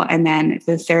possible. And then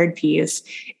the third piece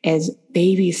is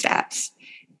baby steps.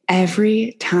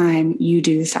 Every time you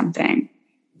do something,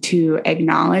 to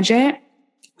acknowledge it,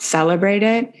 celebrate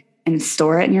it, and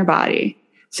store it in your body.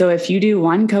 So if you do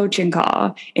one coaching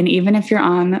call, and even if you're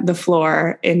on the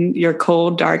floor in your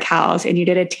cold, dark house and you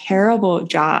did a terrible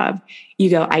job, you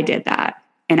go, I did that,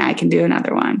 and I can do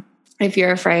another one. If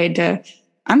you're afraid to,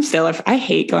 I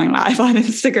hate going live on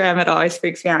Instagram. It always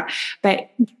freaks me out. But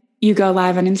you go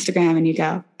live on Instagram and you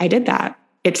go, I did that.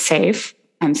 It's safe.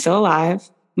 I'm still alive.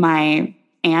 My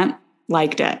aunt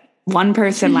liked it. One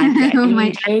person liked it. And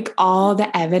you take all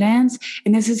the evidence,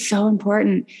 and this is so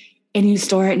important, and you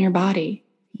store it in your body.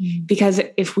 Because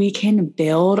if we can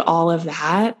build all of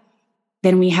that,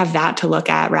 then we have that to look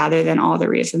at rather than all the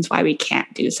reasons why we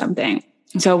can't do something.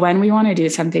 So when we want to do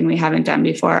something we haven't done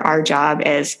before, our job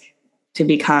is to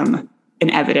become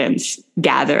an evidence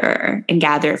gatherer and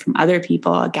gather it from other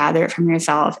people, gather it from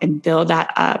yourself, and build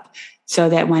that up so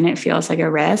that when it feels like a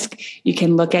risk, you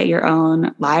can look at your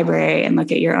own library and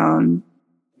look at your own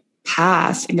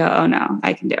past and go, oh no,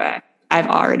 I can do it. I've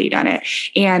already done it.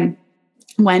 And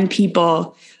when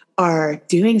people are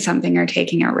doing something or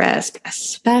taking a risk,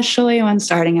 especially when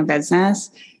starting a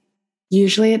business,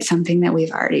 usually it's something that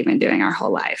we've already been doing our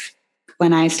whole life.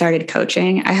 When I started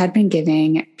coaching, I had been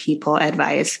giving people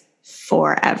advice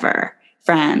forever.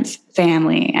 friends,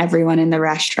 family, everyone in the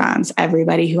restaurants,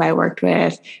 everybody who I worked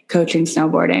with, coaching,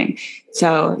 snowboarding.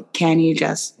 So can you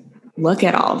just look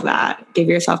at all of that, give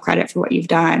yourself credit for what you've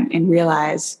done, and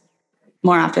realize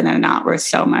more often than not, we're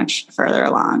so much further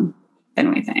along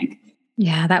than we think.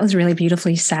 Yeah, that was really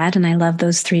beautifully said. And I love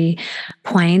those 3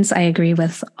 points. I agree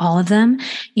with all of them,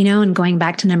 and going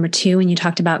back to number 2, when you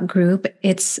talked about group,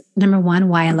 it's number 1,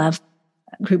 why I love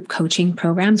group coaching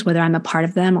programs, whether I'm a part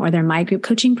of them or they're my group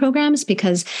coaching programs,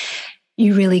 because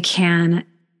you really can,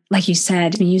 like you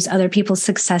said, use other people's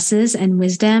successes and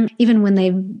wisdom, even when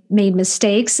they've made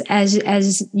mistakes,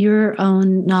 as your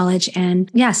own knowledge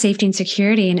and safety and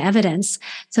security and evidence.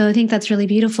 So I think that's really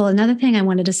beautiful. Another thing I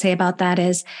wanted to say about that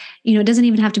is, it doesn't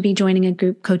even have to be joining a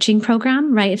group coaching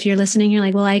program, right? If you're listening, you're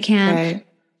like, well, I can't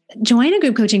join a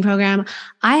group coaching program.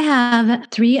 I have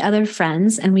 3 other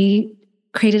friends and we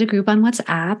created a group on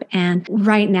WhatsApp. And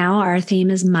right now our theme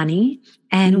is money.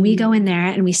 And we go in there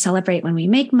and we celebrate when we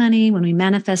make money, when we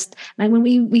manifest, like when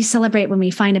we celebrate when we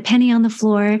find a penny on the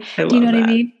floor. Do you know what I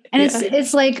mean? And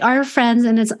it's like our friends,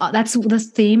 and that's the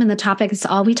theme and the topic. It's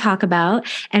all we talk about.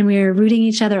 And we're rooting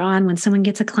each other on when someone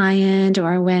gets a client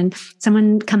or when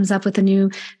someone comes up with a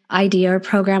new idea or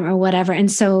program or whatever.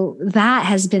 And so that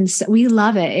has been, we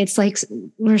love it. It's like,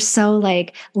 we're so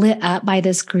like lit up by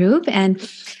this group. And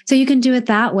so you can do it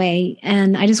that way.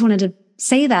 And I just wanted to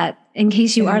say that in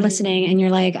case you are listening and you're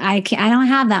like, I don't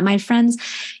have that. My friends,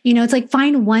 it's like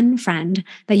find one friend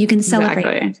that you can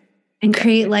celebrate with and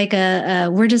create like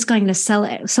we're just going to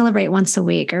celebrate once a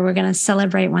week, or we're going to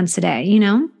celebrate once a day,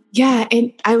 Yeah.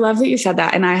 And I love that you said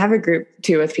that. And I have a group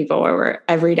too with people where we're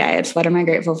every day, it's what am I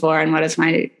grateful for and what is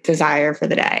my desire for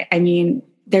the day? I mean,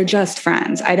 they're just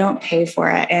friends. I don't pay for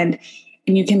it. And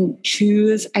you can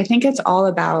choose. I think it's all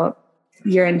about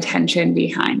your intention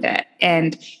behind it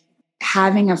and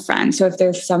having a friend. So if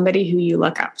there's somebody who you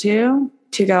look up to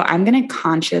go, I'm going to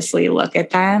consciously look at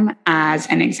them as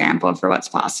an example for what's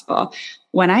possible.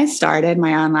 When I started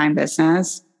my online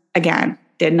business, again,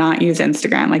 did not use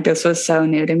Instagram. Like this was so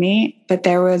new to me, but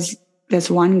there was this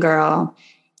one girl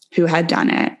who had done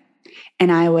it.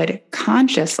 And I would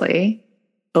consciously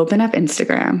open up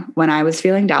Instagram when I was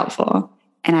feeling doubtful.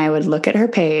 And I would look at her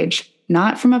page,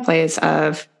 not from a place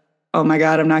of, oh my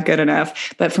God, I'm not good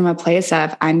enough, but from a place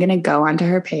of, I'm going to go onto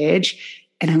her page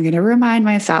and I'm going to remind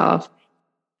myself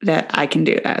that I can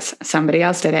do this. Somebody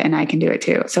else did it and I can do it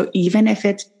too. So even if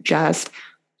it's just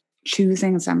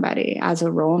choosing somebody as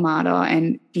a role model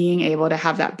and being able to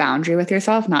have that boundary with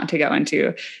yourself, not to go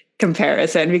into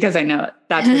comparison, because I know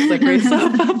that's a slippery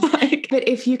slope. But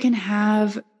if you can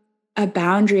have a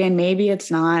boundary, and maybe it's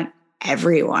not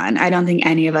everyone, I don't think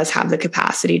any of us have the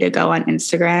capacity to go on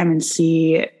Instagram and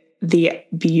see the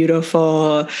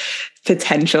beautiful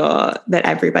potential that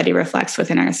everybody reflects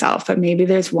within ourselves. But maybe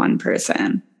there's one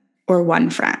person or one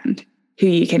friend who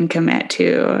you can commit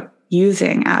to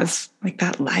using as like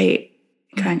that light,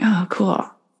 going, oh, cool.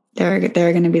 They're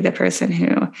going to be the person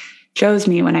who shows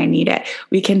me when I need it.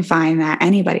 We can find that.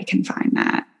 Anybody can find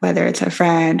that, whether it's a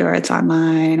friend or it's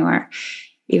online, or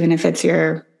even if it's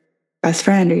your best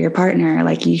friend or your partner,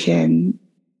 like you can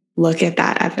look at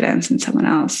that evidence in someone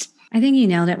else. I think you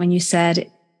nailed it when you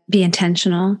said be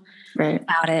intentional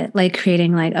about it, like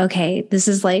creating like, okay, this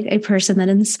is like a person that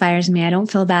inspires me. I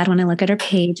don't feel bad when I look at her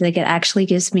page. Like it actually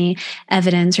gives me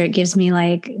evidence, or it gives me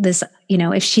like this,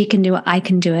 if she can do it, I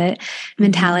can do it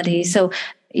mentality. So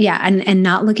yeah. And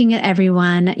not looking at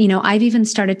everyone, I've even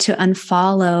started to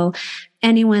unfollow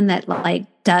anyone that like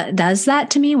does that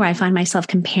to me, where I find myself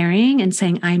comparing and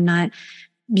saying, I'm not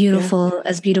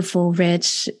beautiful,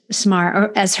 rich, smart,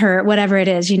 or as her, whatever it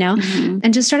is,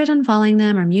 and just started unfollowing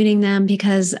them or muting them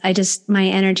because my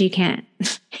energy can't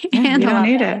handle you don't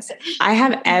need it. I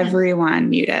have everyone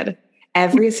muted.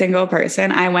 Every single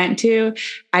person I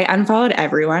unfollowed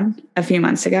everyone a few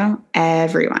months ago.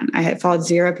 Everyone. I had followed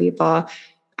 0 people.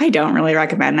 I don't really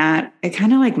recommend that. It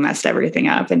kind of like messed everything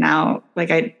up. And now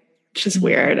it's just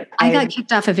weird. I got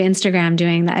kicked off of Instagram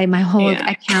doing that. My whole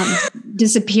account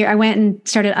disappeared. I went and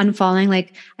started unfollowing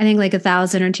I think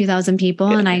 1,000 or 2,000 people,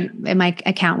 and my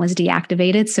account was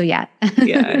deactivated. So yeah,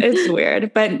 it's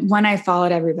weird. But when I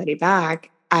followed everybody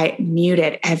back, I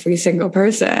muted every single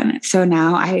person. So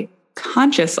now I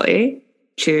consciously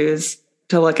choose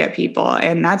to look at people,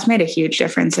 and that's made a huge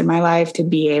difference in my life to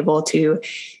be able to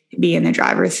be in the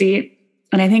driver's seat.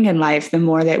 And I think in life, the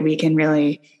more that we can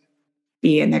really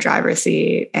be in the driver's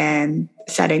seat and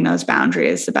setting those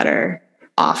boundaries, the better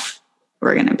off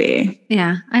we're going to be.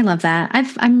 Yeah, I love that.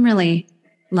 I'm really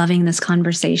loving this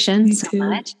conversation so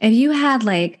much. If you had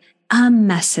like a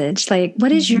message, like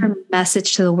what is your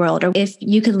message to the world? Or if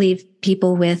you could leave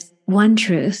people with one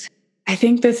truth, I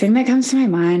think the thing that comes to my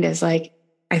mind is like,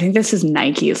 I think this is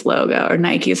Nike's logo or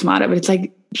Nike's motto, but it's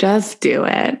like, just do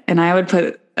it. And I would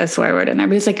put a swear word in there,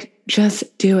 but it's like,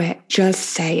 just do it.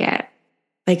 Just say it.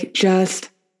 Like, just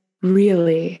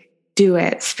really do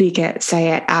it, speak it,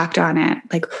 say it, act on it.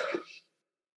 Like,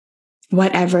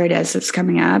 whatever it is that's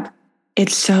coming up,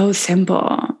 it's so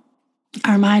simple.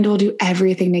 Our mind will do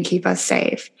everything to keep us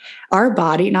safe. Our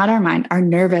body, not our mind, our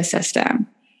nervous system,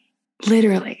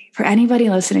 literally, for anybody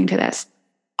listening to this,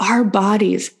 our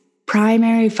body's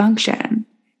primary function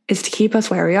is to keep us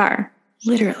where we are.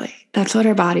 Literally, that's what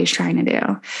our body's trying to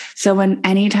do. So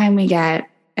anytime we get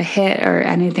a hit or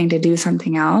anything to do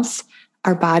something else,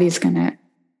 our body's going to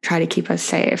try to keep us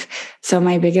safe. So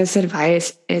my biggest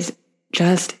advice is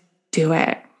just do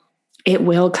it. It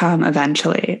will come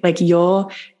eventually. Like,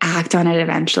 you'll act on it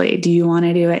eventually. Do you want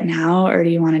to do it now or do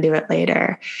you want to do it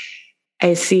later?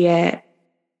 I see it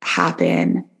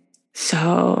happen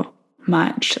so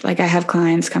much. Like, I have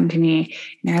clients come to me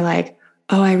and they're like,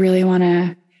 oh, I really want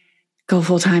to go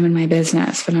full time in my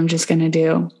business, but I'm just going to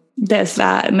do this,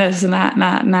 that, and this and that, and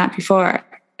that, and that before.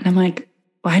 And I'm like,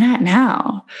 why not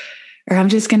now? Or I'm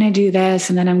just going to do this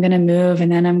and then I'm going to move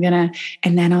and then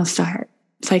and then I'll start.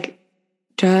 It's like,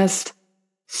 just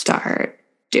start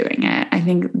doing it. I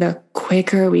think the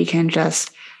quicker we can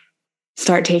just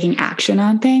start taking action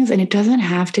on things, and it doesn't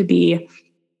have to be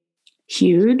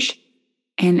huge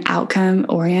and outcome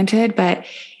oriented, but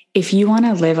if you want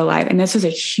to live a life, and this was a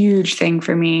huge thing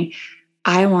for me,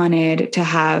 I wanted to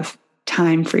have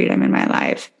time freedom in my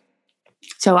life.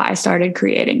 So I started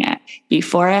creating it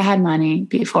before I had money,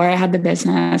 before I had the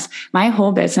business. My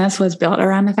whole business was built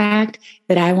around the fact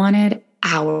that I wanted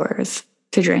hours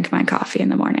to drink my coffee in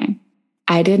the morning.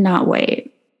 I did not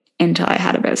wait until I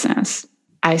had a business.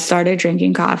 I started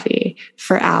drinking coffee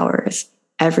for hours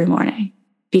every morning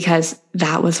because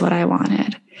that was what I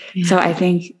wanted. Yeah. So I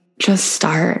think just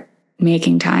start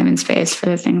making time and space for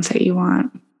the things that you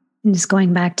want. And just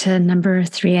going back to number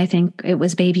 3, I think it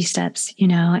was baby steps,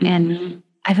 and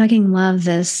I fucking love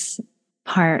this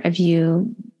part of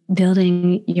you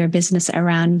building your business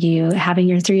around you having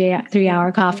your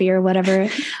 3-hour coffee or whatever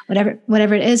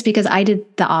it is, because I did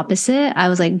the opposite. I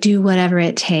was like, do whatever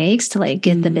it takes to like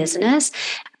get the business.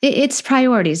 It's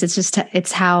priorities.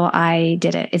 It's how I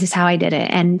did it. It is how I did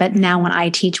it. But now when I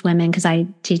teach women, because I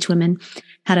teach women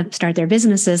how to start their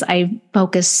businesses, I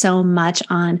focus so much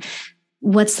on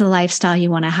what's the lifestyle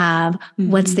you want to have?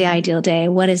 What's the ideal day?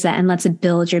 What is that? And let's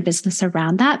build your business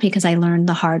around that, because I learned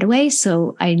the hard way.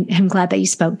 So I am glad that you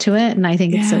spoke to it. And I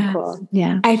think it's so cool.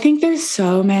 Yeah. I think there's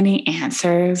so many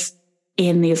answers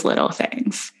in these little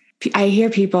things. I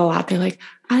hear people out there like,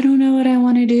 I don't know what I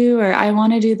want to do, or I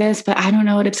want to do this, but I don't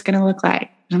know what it's going to look like.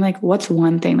 And I'm like, what's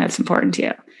one thing that's important to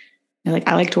you? They're like,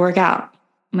 I like to work out.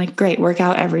 I'm like, great, work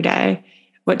out every day.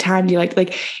 What time do you like?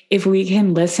 Like, if we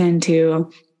can listen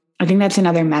to, I think that's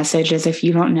another message, is if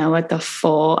you don't know what the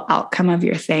full outcome of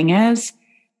your thing is,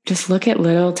 just look at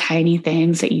little tiny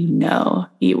things that you know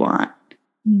you want.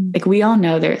 Like, we all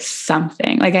know there's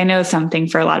something. Like, I know something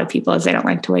for a lot of people is they don't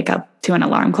like to wake up to an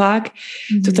alarm clock.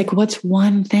 So it's like, what's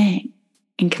one thing,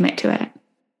 and commit to it.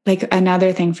 Like,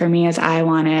 another thing for me is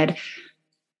this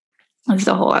is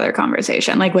a whole other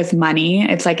conversation. Like, with money,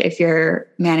 it's like, if you're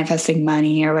manifesting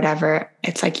money or whatever,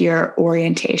 it's like your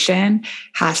orientation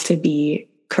has to be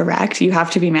correct. You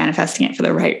have to be manifesting it for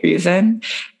the right reason.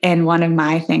 And one of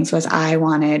my things was I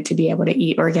wanted to be able to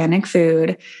eat organic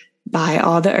food, buy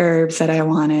all the herbs that I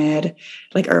wanted,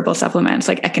 like herbal supplements,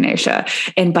 like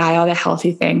echinacea, and buy all the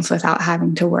healthy things without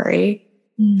having to worry.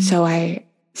 So I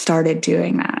started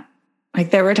doing that.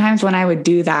 Like, there were times when I would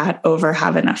do that over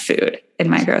have enough food in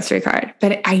my grocery cart,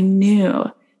 but I knew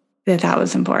that that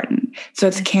was important. So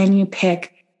it's, can you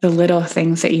pick the little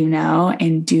things that you know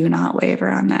and do not waver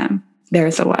on them?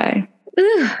 There's a way.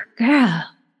 Ooh, girl.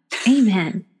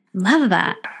 Amen. Love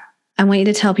that. I want you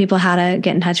to tell people how to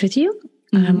get in touch with you,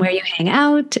 where you hang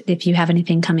out, if you have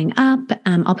anything coming up.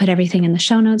 I'll put everything in the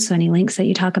show notes. So any links that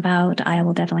you talk about, I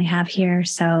will definitely have here.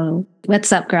 So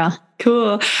what's up, girl?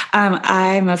 Cool.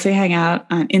 I mostly hang out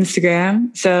on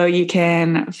Instagram. So you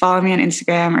can follow me on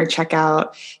Instagram or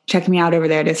check me out over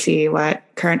there to see what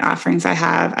current offerings I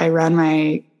have.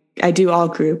 I do all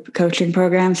group coaching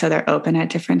programs, so they're open at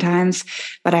different times,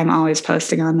 but I'm always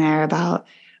posting on there about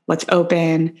what's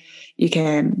open. You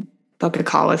can book a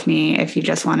call with me if you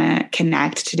just want to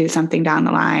connect to do something down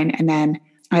the line. And then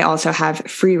I also have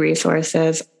free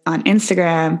resources on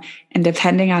Instagram. And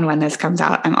depending on when this comes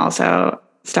out, I'm also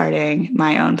starting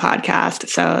my own podcast.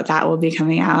 So that will be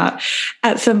coming out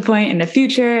at some point in the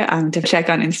future, to check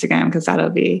on Instagram, because that'll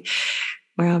be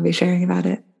where I'll be sharing about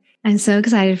it. I'm so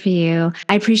excited for you.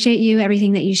 I appreciate you,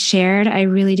 everything that you shared. I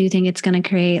really do think it's going to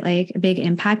create like a big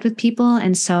impact with people.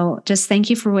 And so just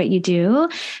thank you for what you do,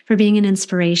 for being an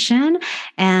inspiration.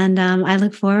 And I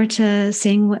look forward to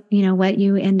seeing what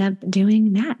you end up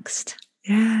doing next.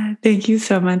 Yeah. Thank you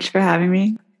so much for having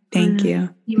me. Thank you.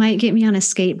 You might get me on a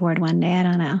skateboard one day. I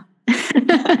don't know.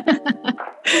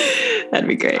 That'd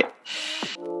be great.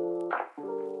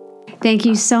 Thank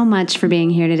you so much for being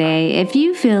here today. If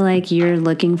you feel like you're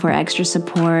looking for extra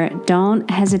support, don't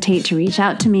hesitate to reach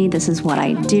out to me. This is what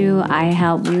I do. I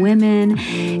help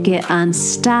women get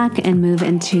unstuck and move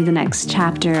into the next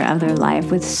chapter of their life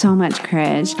with so much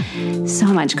courage, so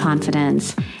much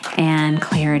confidence, and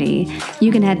clarity.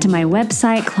 You can head to my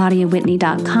website,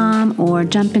 claudiawhitney.com, or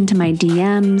jump into my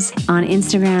DMs on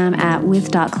Instagram at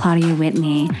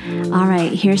with.claudiawhitney. All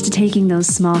right, here's to taking those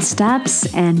small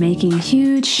steps and making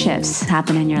huge shifts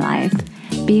happen in your life.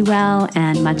 Be well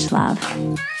and much love.